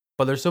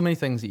 But there's so many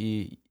things that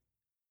you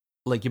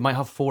might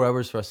have 4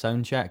 hours for a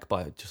sound check,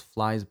 but it just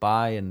flies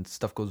by and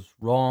stuff goes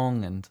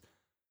wrong. And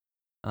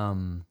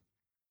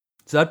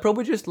so I'd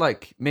probably just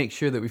like make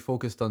sure that we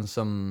focused on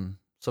some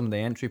of the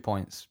entry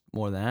points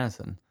more than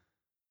anything.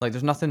 Like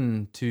there's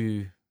nothing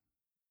too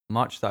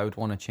much that I would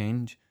want to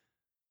change.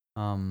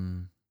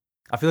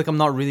 I feel like I'm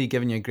not really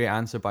giving you a great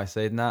answer by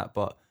saying that,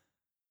 but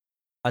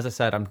as I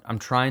said, I'm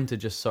trying to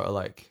just sort of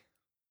like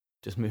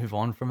just move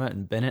on from it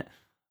and bin it.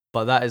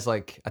 But that is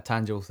like a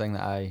tangible thing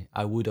that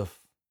I would have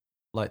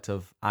liked to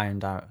have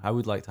ironed out. I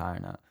would like to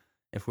iron out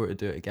if we were to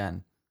do it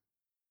again.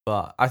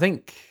 But I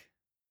think,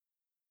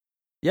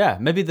 yeah,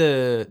 maybe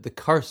the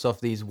curse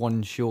of these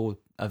one show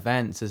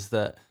events is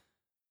that,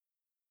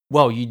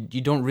 well,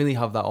 you don't really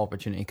have that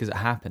opportunity because it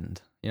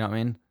happened. You know what I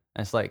mean?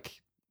 And it's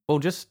like, well,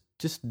 just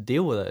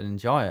deal with it and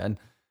enjoy it. And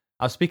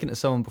I was speaking to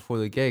someone before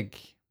the gig,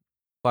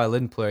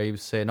 violin player. He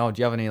was saying, "Oh, do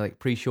you have any like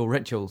pre-show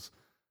rituals?"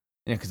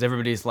 You know, because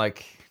everybody's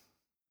like,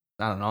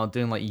 I don't know,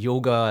 doing like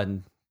yoga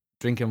and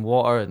drinking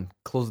water and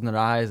closing their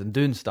eyes and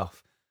doing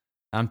stuff.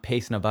 I'm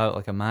pacing about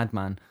like a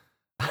madman,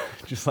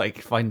 just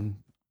like finding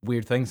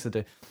weird things to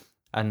do.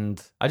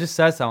 And I just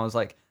said something. I was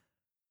like,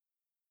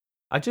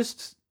 I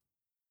just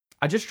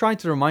tried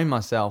to remind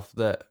myself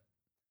that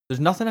there's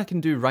nothing I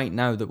can do right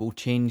now that will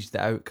change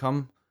the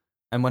outcome.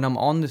 And when I'm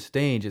on the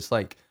stage, it's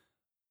like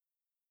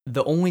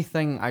the only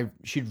thing I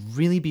should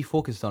really be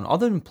focused on,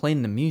 other than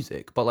playing the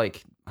music, but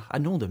like I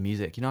know the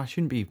music, you know, I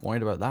shouldn't be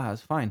worried about that.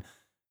 It's fine.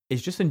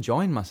 It's just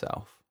enjoying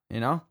myself, you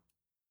know?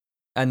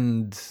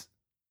 And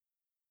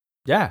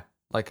yeah,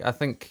 like I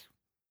think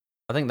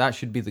that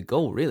should be the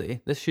goal,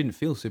 really. This shouldn't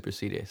feel super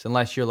serious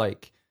unless you're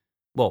like,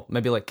 well,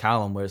 maybe like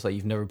Callum, where it's like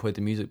you've never played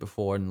the music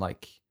before and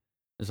like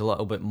there's a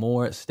little bit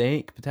more at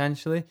stake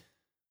potentially.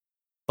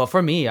 But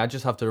for me, I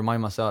just have to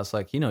remind myself, it's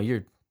like, you know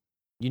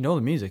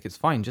the music, it's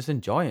fine, just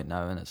enjoy it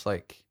now. And it's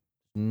like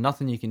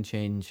nothing you can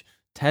change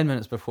 10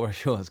 minutes before a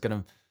show is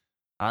gonna,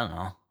 I don't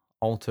know,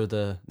 alter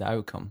the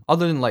outcome.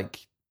 Other than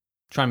like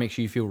try and make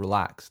sure you feel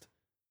relaxed.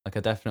 Like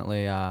I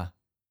definitely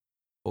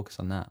focus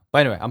on that. But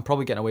anyway, I'm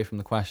probably getting away from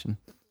the question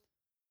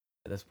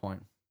at this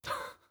point.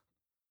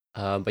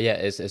 But yeah,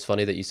 it's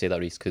funny that you say that,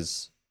 Reese,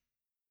 because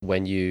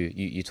when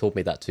you told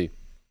me that too,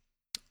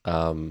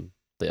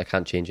 that I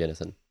can't change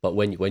anything. But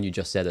when you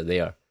just said it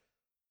there,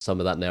 some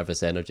of that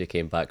nervous energy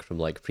came back from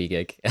like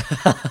pre-gig,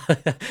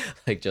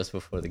 like just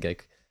before the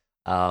gig.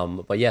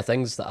 But yeah,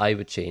 things that I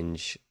would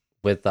change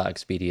with that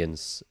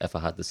experience if I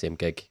had the same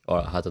gig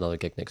or I had another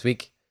gig next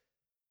week.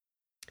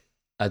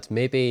 I'd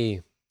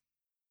maybe,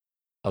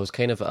 I was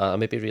kind of, I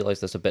maybe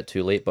realized this a bit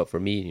too late, but for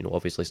me,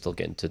 obviously still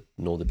getting to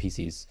know the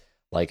pieces,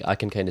 like I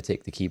can kind of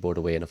take the keyboard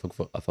away, and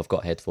if I've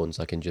got headphones,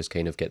 I can just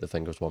kind of get the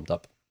fingers warmed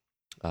up.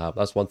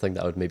 That's one thing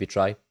that I would maybe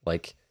try.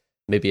 Like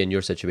maybe in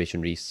your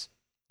situation, Reese,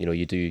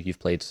 you've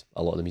played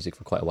a lot of the music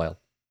for quite a while,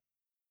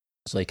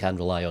 so you can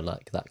rely on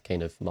that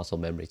kind of muscle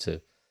memory to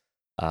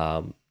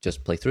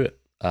just play through it.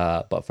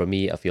 But for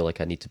me, I feel like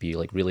I need to be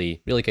like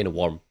really, really kind of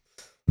warm,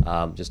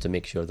 just to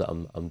make sure that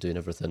I'm doing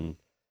everything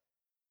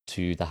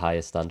to the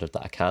highest standard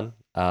that I can.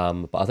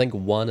 But I think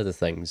one of the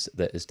things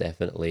that is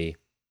definitely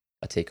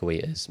a takeaway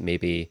is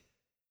maybe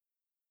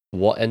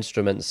what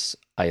instruments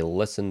I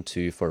listen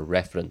to for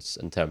reference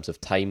in terms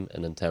of time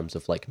and in terms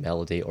of like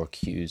melody or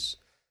cues,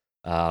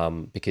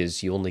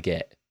 because you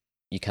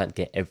can't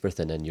get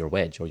everything in your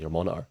wedge or your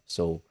monitor.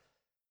 So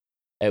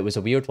it was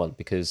a weird one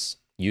because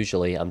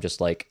usually I'm just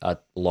like I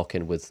lock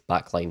in with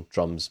backline,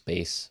 drums,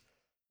 bass,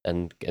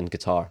 and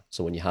guitar.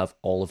 So when you have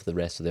all of the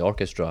rest of the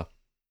orchestra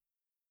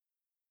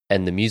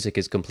and the music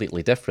is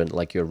completely different,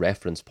 like your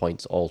reference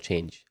points all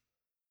change.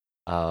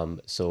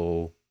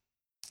 So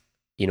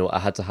I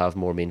had to have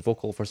more main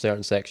vocal for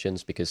certain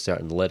sections because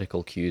certain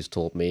lyrical cues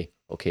told me,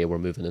 okay, we're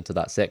moving into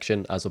that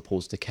section, as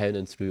opposed to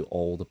counting through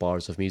all the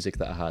bars of music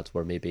that I had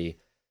where maybe,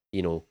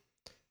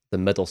 the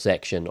middle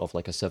section of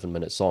like a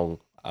 7-minute song,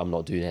 I'm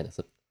not doing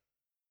anything.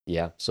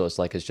 Yeah, so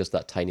it's just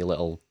that tiny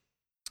little,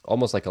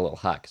 almost like a little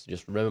hack. So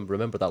just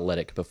remember that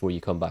lyric before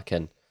you come back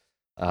in,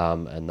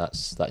 and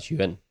that's you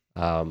in.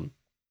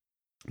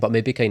 But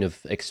maybe kind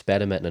of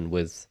experimenting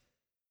with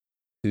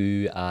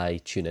who I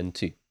tune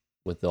into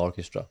with the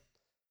orchestra,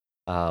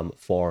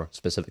 for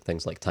specific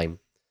things like time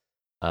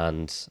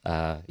and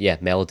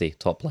melody,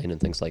 top line, and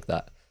things like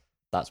that.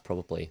 That's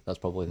probably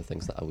the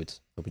things that I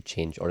would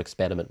change or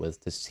experiment with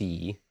to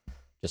see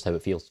just how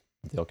it feels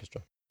with the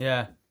orchestra.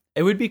 Yeah,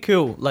 it would be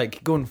cool,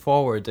 like going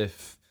forward.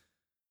 If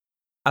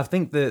I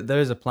think that there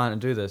is a plan to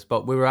do this,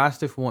 but we were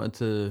asked if we wanted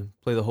to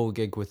play the whole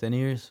gig with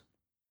in-ears,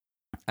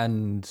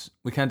 and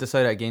we can't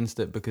decide against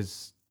it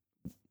because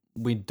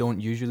we don't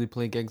usually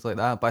play gigs like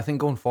that. But I think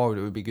going forward,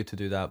 it would be good to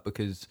do that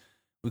because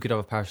we could have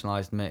a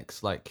personalized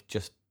mix, like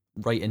just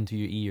right into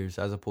your ears,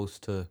 as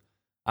opposed to,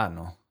 I don't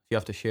know, if you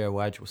have to share a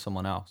wedge with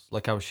someone else.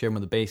 Like I was sharing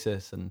with the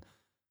bassist, and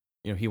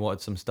he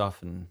wanted some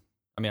stuff, and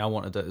I mean I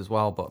wanted it as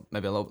well, but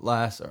maybe a little bit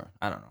less, or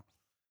I don't know.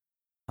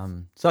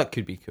 So that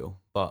could be cool,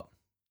 but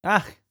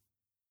it's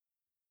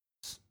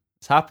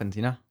happened,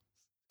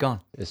 gone.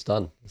 It's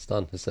done. It's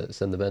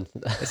in the bin.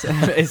 It's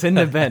in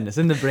the bin. It's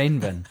in the brain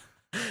bin.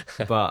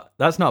 But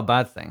that's not a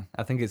bad thing.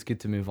 I think it's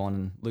good to move on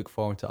and look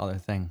forward to other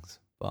things.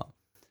 But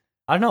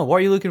I don't know. What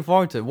are you looking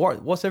forward to?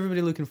 What's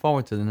everybody looking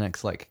forward to the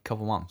next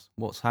couple months?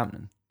 What's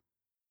happening?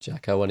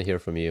 Jack, I want to hear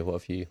from you.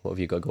 What have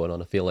you got going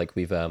on? I feel like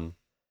we've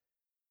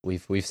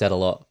said a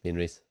lot, me and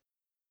Reese.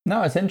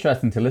 No, it's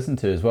interesting to listen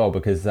to as well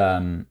because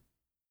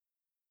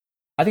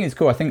I think it's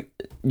cool. I think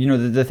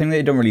the thing that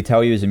they don't really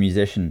tell you as a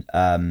musician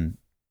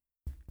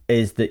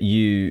is that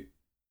you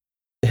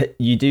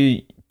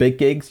do big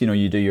gigs.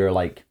 You do your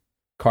like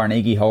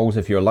Carnegie halls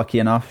if you're lucky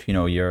enough.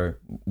 Your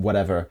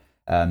whatever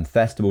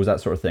festivals, that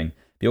sort of thing.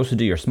 But you also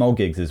do your small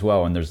gigs as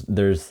well, and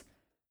there's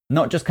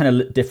not just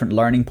kind of different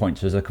learning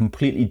points. There's a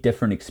completely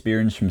different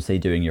experience from say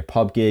doing your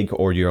pub gig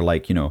or your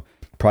like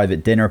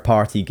private dinner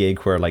party gig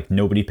where like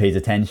nobody pays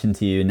attention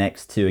to you,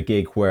 next to a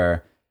gig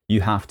where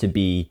you have to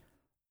be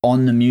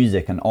on the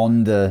music and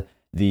on the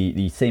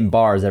same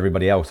bar as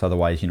everybody else.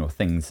 Otherwise,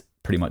 things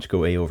pretty much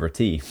go A over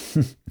T.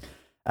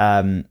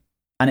 And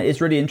it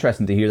is really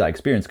interesting to hear that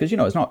experience because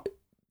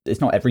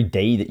it's not every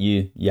day that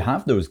you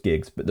have those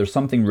gigs, but there's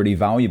something really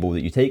valuable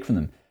that you take from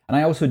them. And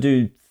I also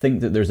do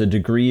think that there's a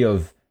degree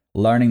of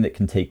learning that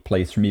can take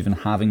place from even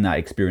having that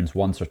experience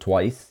once or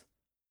twice,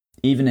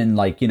 even in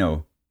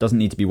doesn't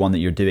need to be one that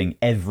you're doing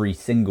every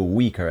single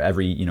week or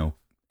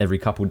every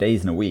couple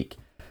days in a week,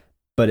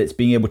 but it's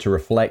being able to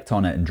reflect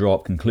on it and draw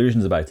up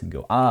conclusions about it and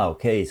go,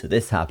 okay, so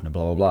this happened,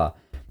 blah, blah, blah.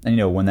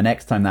 And, when the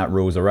next time that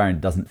rolls around,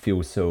 it doesn't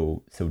feel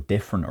so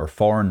different or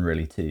foreign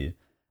really to you.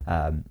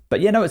 But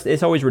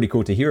it's always really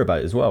cool to hear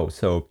about as well.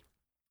 So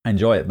I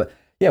enjoy it. But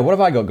yeah, what have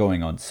I got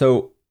going on?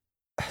 So,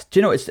 do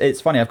you know,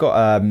 it's funny. I've got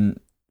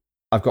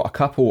a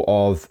couple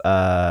of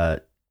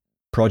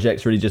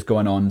projects really just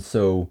going on.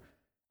 So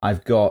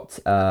I've got,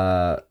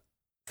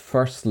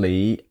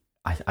 firstly,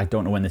 I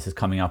don't know when this is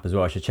coming up as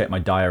well. I should check my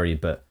diary,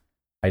 but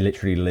I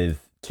literally live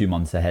 2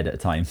 months ahead at a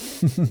time.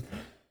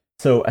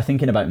 So I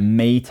think in about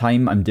May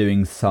time, I'm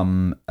doing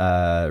some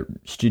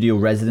studio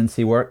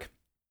residency work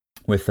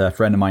with a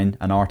friend of mine,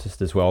 an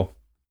artist as well,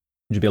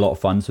 which would be a lot of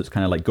fun. So it's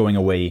kind of like going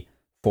away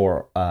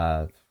for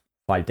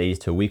 5 days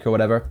to a week or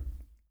whatever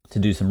to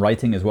do some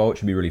writing as well,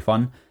 which would be really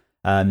fun.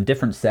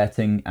 Different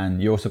setting,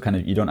 and you also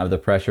you don't have the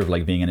pressure of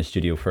like being in a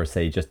studio for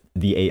say just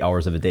the 8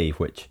 hours of a day,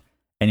 which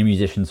any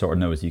musician sort of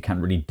knows, you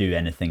can't really do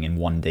anything in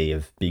one day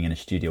of being in a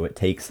studio. It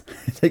takes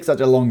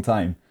such a long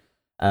time.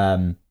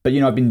 But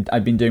you know,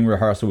 I've been doing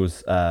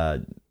rehearsals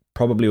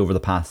probably over the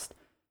past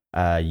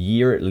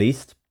year at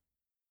least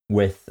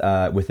with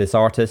this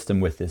artist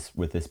and with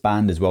this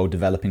band as well,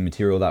 developing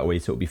material that way.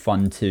 So it'll be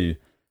fun to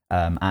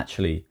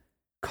actually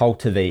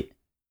cultivate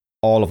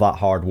all of that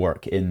hard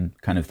work in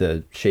kind of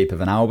the shape of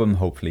an album.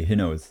 Hopefully, who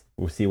knows?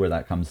 We'll see where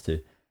that comes to.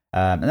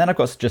 And then I've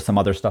got just some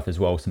other stuff as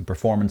well, some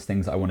performance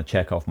things that I want to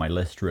check off my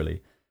list,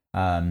 really.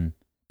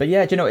 But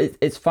yeah, you know,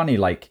 it's funny,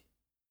 like,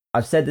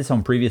 I've said this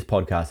on previous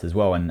podcasts as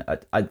well, and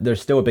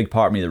there's still a big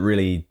part of me that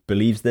really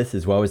believes this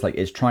as well, is like,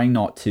 it's trying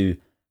not to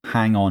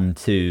hang on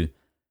to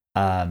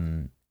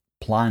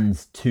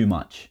plans too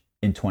much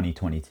in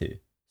 2022.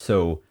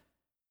 So,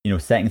 you know,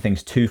 setting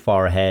things too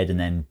far ahead and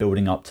then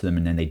building up to them,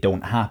 and then they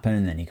don't happen,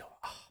 and then you go,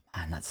 oh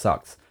man, that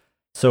sucks.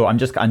 So I'm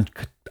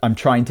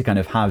trying to kind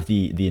of have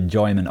the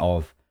enjoyment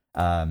of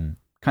kind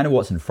of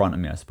what's in front of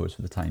me, I suppose,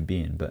 for the time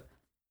being. But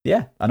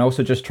yeah, and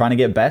also just trying to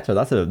get better.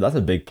 That's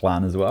a big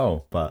plan as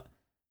well. But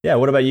yeah,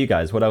 what about you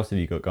guys? What else have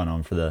you got going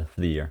on for the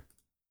year?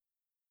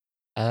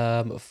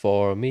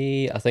 For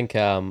me, I think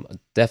I'm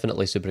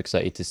definitely super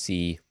excited to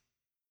see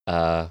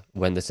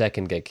when the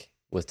second gig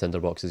with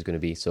Tinderbox is going to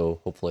be.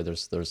 So hopefully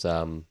there's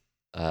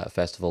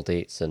festival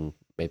dates and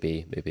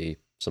maybe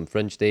some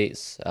fringe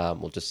dates.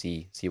 We'll just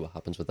see what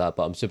happens with that.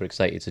 But I'm super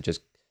excited to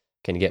just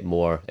kind of get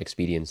more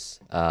experience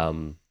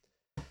with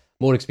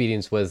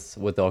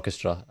the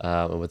orchestra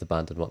and with the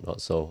band and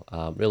whatnot. So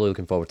really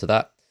looking forward to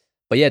that.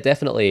 But yeah,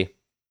 definitely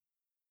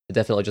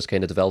just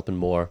kind of developing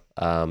more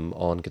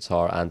on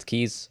guitar and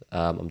keys.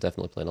 I'm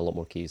definitely playing a lot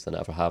more keys than I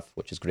ever have,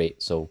 which is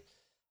great. So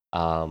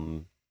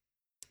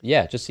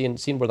yeah, just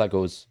seeing where that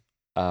goes.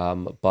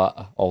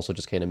 But also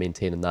just kind of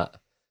maintaining that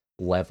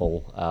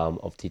level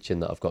of teaching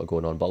that I've got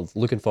going on. But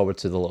looking forward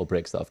to the little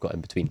breaks that I've got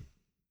in between.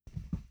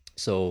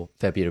 So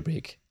February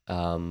break.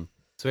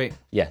 Sweet.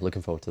 Yeah,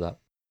 looking forward to that.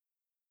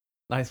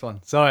 Nice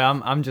one. Sorry,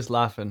 I'm just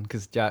laughing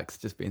because Jack's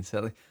just being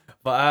silly.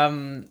 But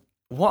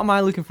what am I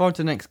looking forward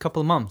to the next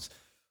couple of months?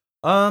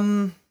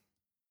 I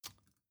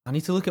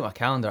need to look at my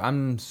calendar.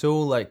 I'm so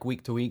like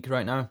week to week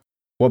right now.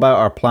 What about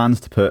our plans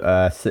to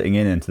put Sitting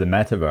In into the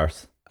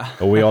metaverse?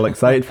 Are we all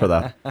excited for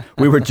that?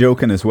 We were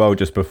joking as well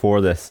just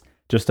before this,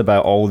 just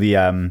about all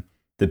the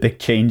big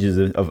changes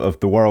of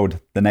the world.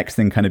 The next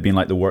thing kind of being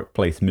like the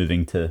workplace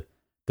moving to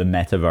the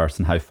metaverse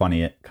and how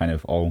funny it kind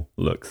of all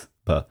looks.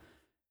 But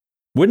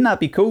wouldn't that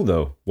be cool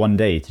though, one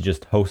day to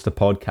just host a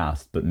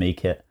podcast but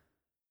make it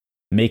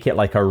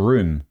like a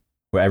room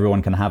where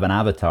everyone can have an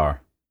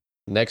avatar?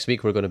 Next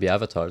week we're going to be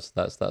avatars.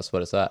 That's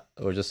what it's at.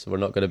 We're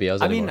not going to be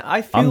us anymore. I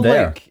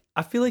mean,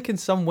 I feel like in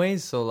some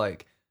ways, so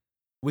like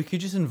we could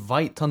just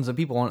invite tons of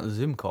people onto the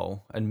Zoom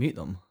call and mute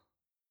them.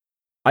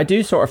 I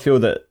do sort of feel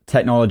that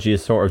technology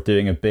is sort of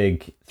doing a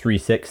big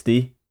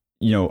 360,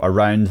 you know,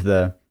 around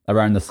the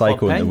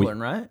cycle. Club Penguin,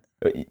 right?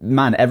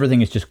 Man,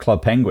 everything is just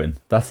Club Penguin.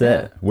 That's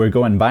it. We're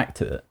going back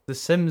to it. The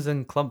Sims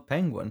and Club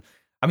Penguin.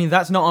 I mean,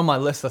 that's not on my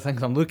list of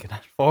things I'm looking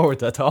at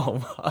forward at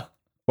all.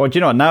 Well, do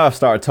you know what? Now I've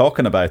started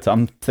talking about it,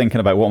 I'm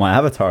thinking about what my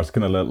avatar is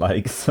going to look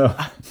like. So,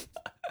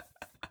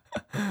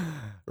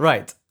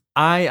 right.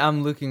 I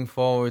am looking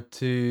forward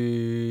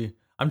to...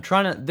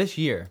 this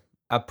year,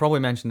 I've probably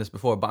mentioned this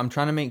before, but I'm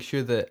trying to make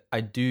sure that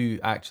I do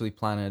actually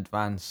plan in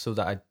advance so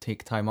that I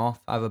take time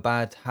off. I have a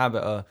bad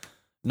habit of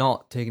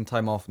not taking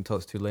time off until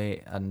it's too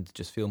late and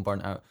just feeling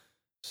burnt out.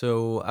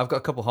 So I've got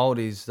a couple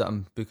holidays that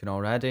I'm booking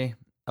already.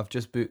 I've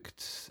just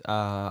booked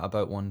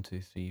about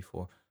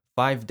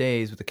 5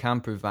 days with a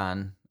camper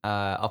van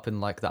up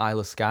in like the Isle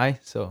of Skye.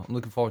 So I'm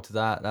looking forward to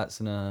that. That's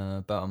in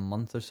about a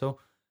month or so.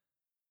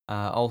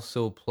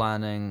 Also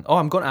planning...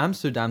 I'm going to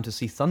Amsterdam to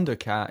see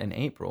Thundercat in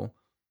April.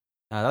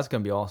 That's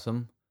going to be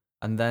awesome.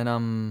 And then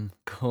I'm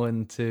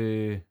going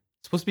to...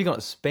 supposed to be going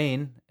to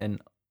Spain in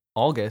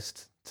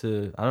August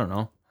to, I don't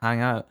know,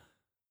 hang out.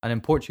 And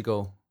in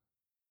Portugal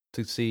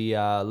to see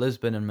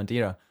Lisbon and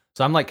Madeira.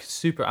 So I'm like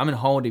I'm in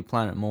holiday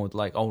planet mode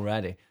like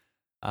already.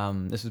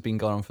 This has been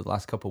going on for the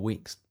last couple of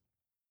weeks.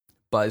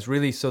 But it's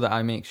really so that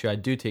I make sure I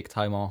do take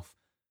time off.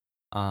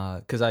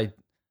 Because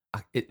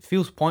it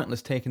feels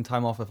pointless taking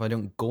time off if I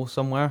don't go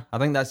somewhere. I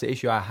think that's the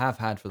issue I have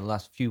had for the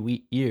last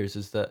few years,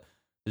 is that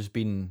there's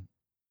been,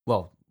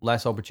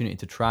 less opportunity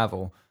to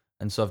travel.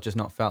 And so I've just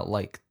not felt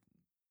like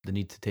the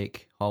need to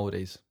take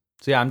holidays.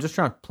 So yeah, I'm just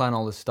trying to plan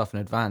all this stuff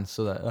in advance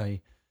so that I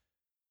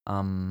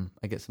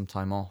get some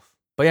time off.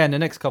 But yeah, in the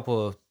next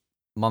couple of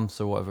months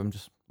or whatever, I'm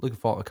just looking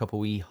forward to a couple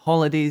of wee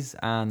holidays.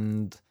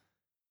 And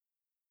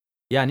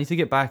yeah, I need to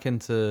get back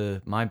into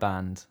my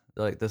band.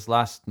 Like this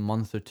last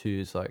month or two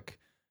is like,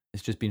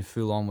 it's just been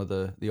full on with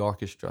the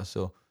orchestra.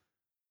 So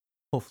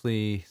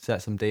hopefully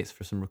set some dates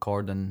for some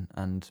recording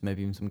and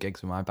maybe even some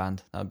gigs with my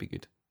band. That'd be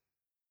good.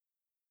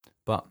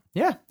 But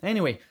yeah,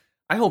 anyway,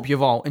 I hope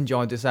you've all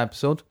enjoyed this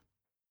episode.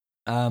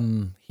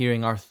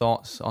 Hearing our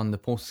thoughts on the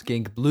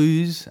post-gig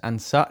blues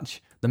and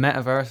such, the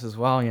metaverse as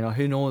well. You know,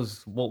 who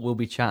knows what we'll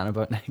be chatting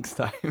about next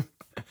time.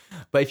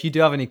 But if you do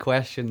have any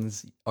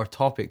questions or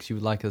topics you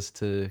would like us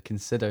to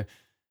consider,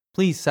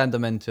 please send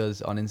them in to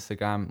us on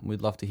Instagram.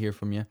 We'd love to hear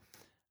from you.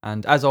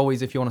 And as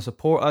always, if you want to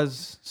support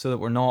us so that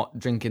we're not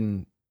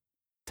drinking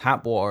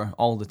tap water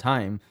all the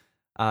time,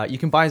 you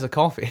can buy us a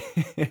coffee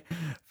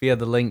via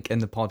the link in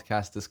the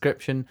podcast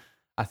description.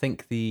 I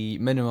think the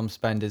minimum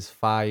spend is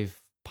 £5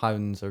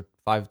 or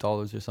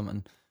 $5 or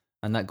something,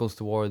 and that goes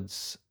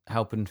towards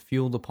helping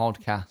fuel the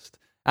podcast.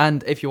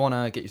 And if you want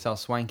to get yourself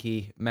a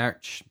swanky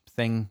merch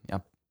thing,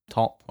 a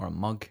top or a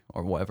mug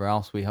or whatever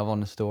else we have on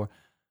the store,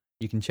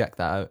 you can check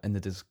that out in the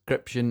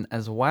description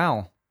as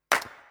well.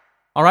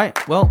 All right,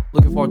 well,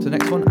 looking forward to the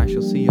next one. I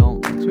shall see you all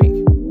next week.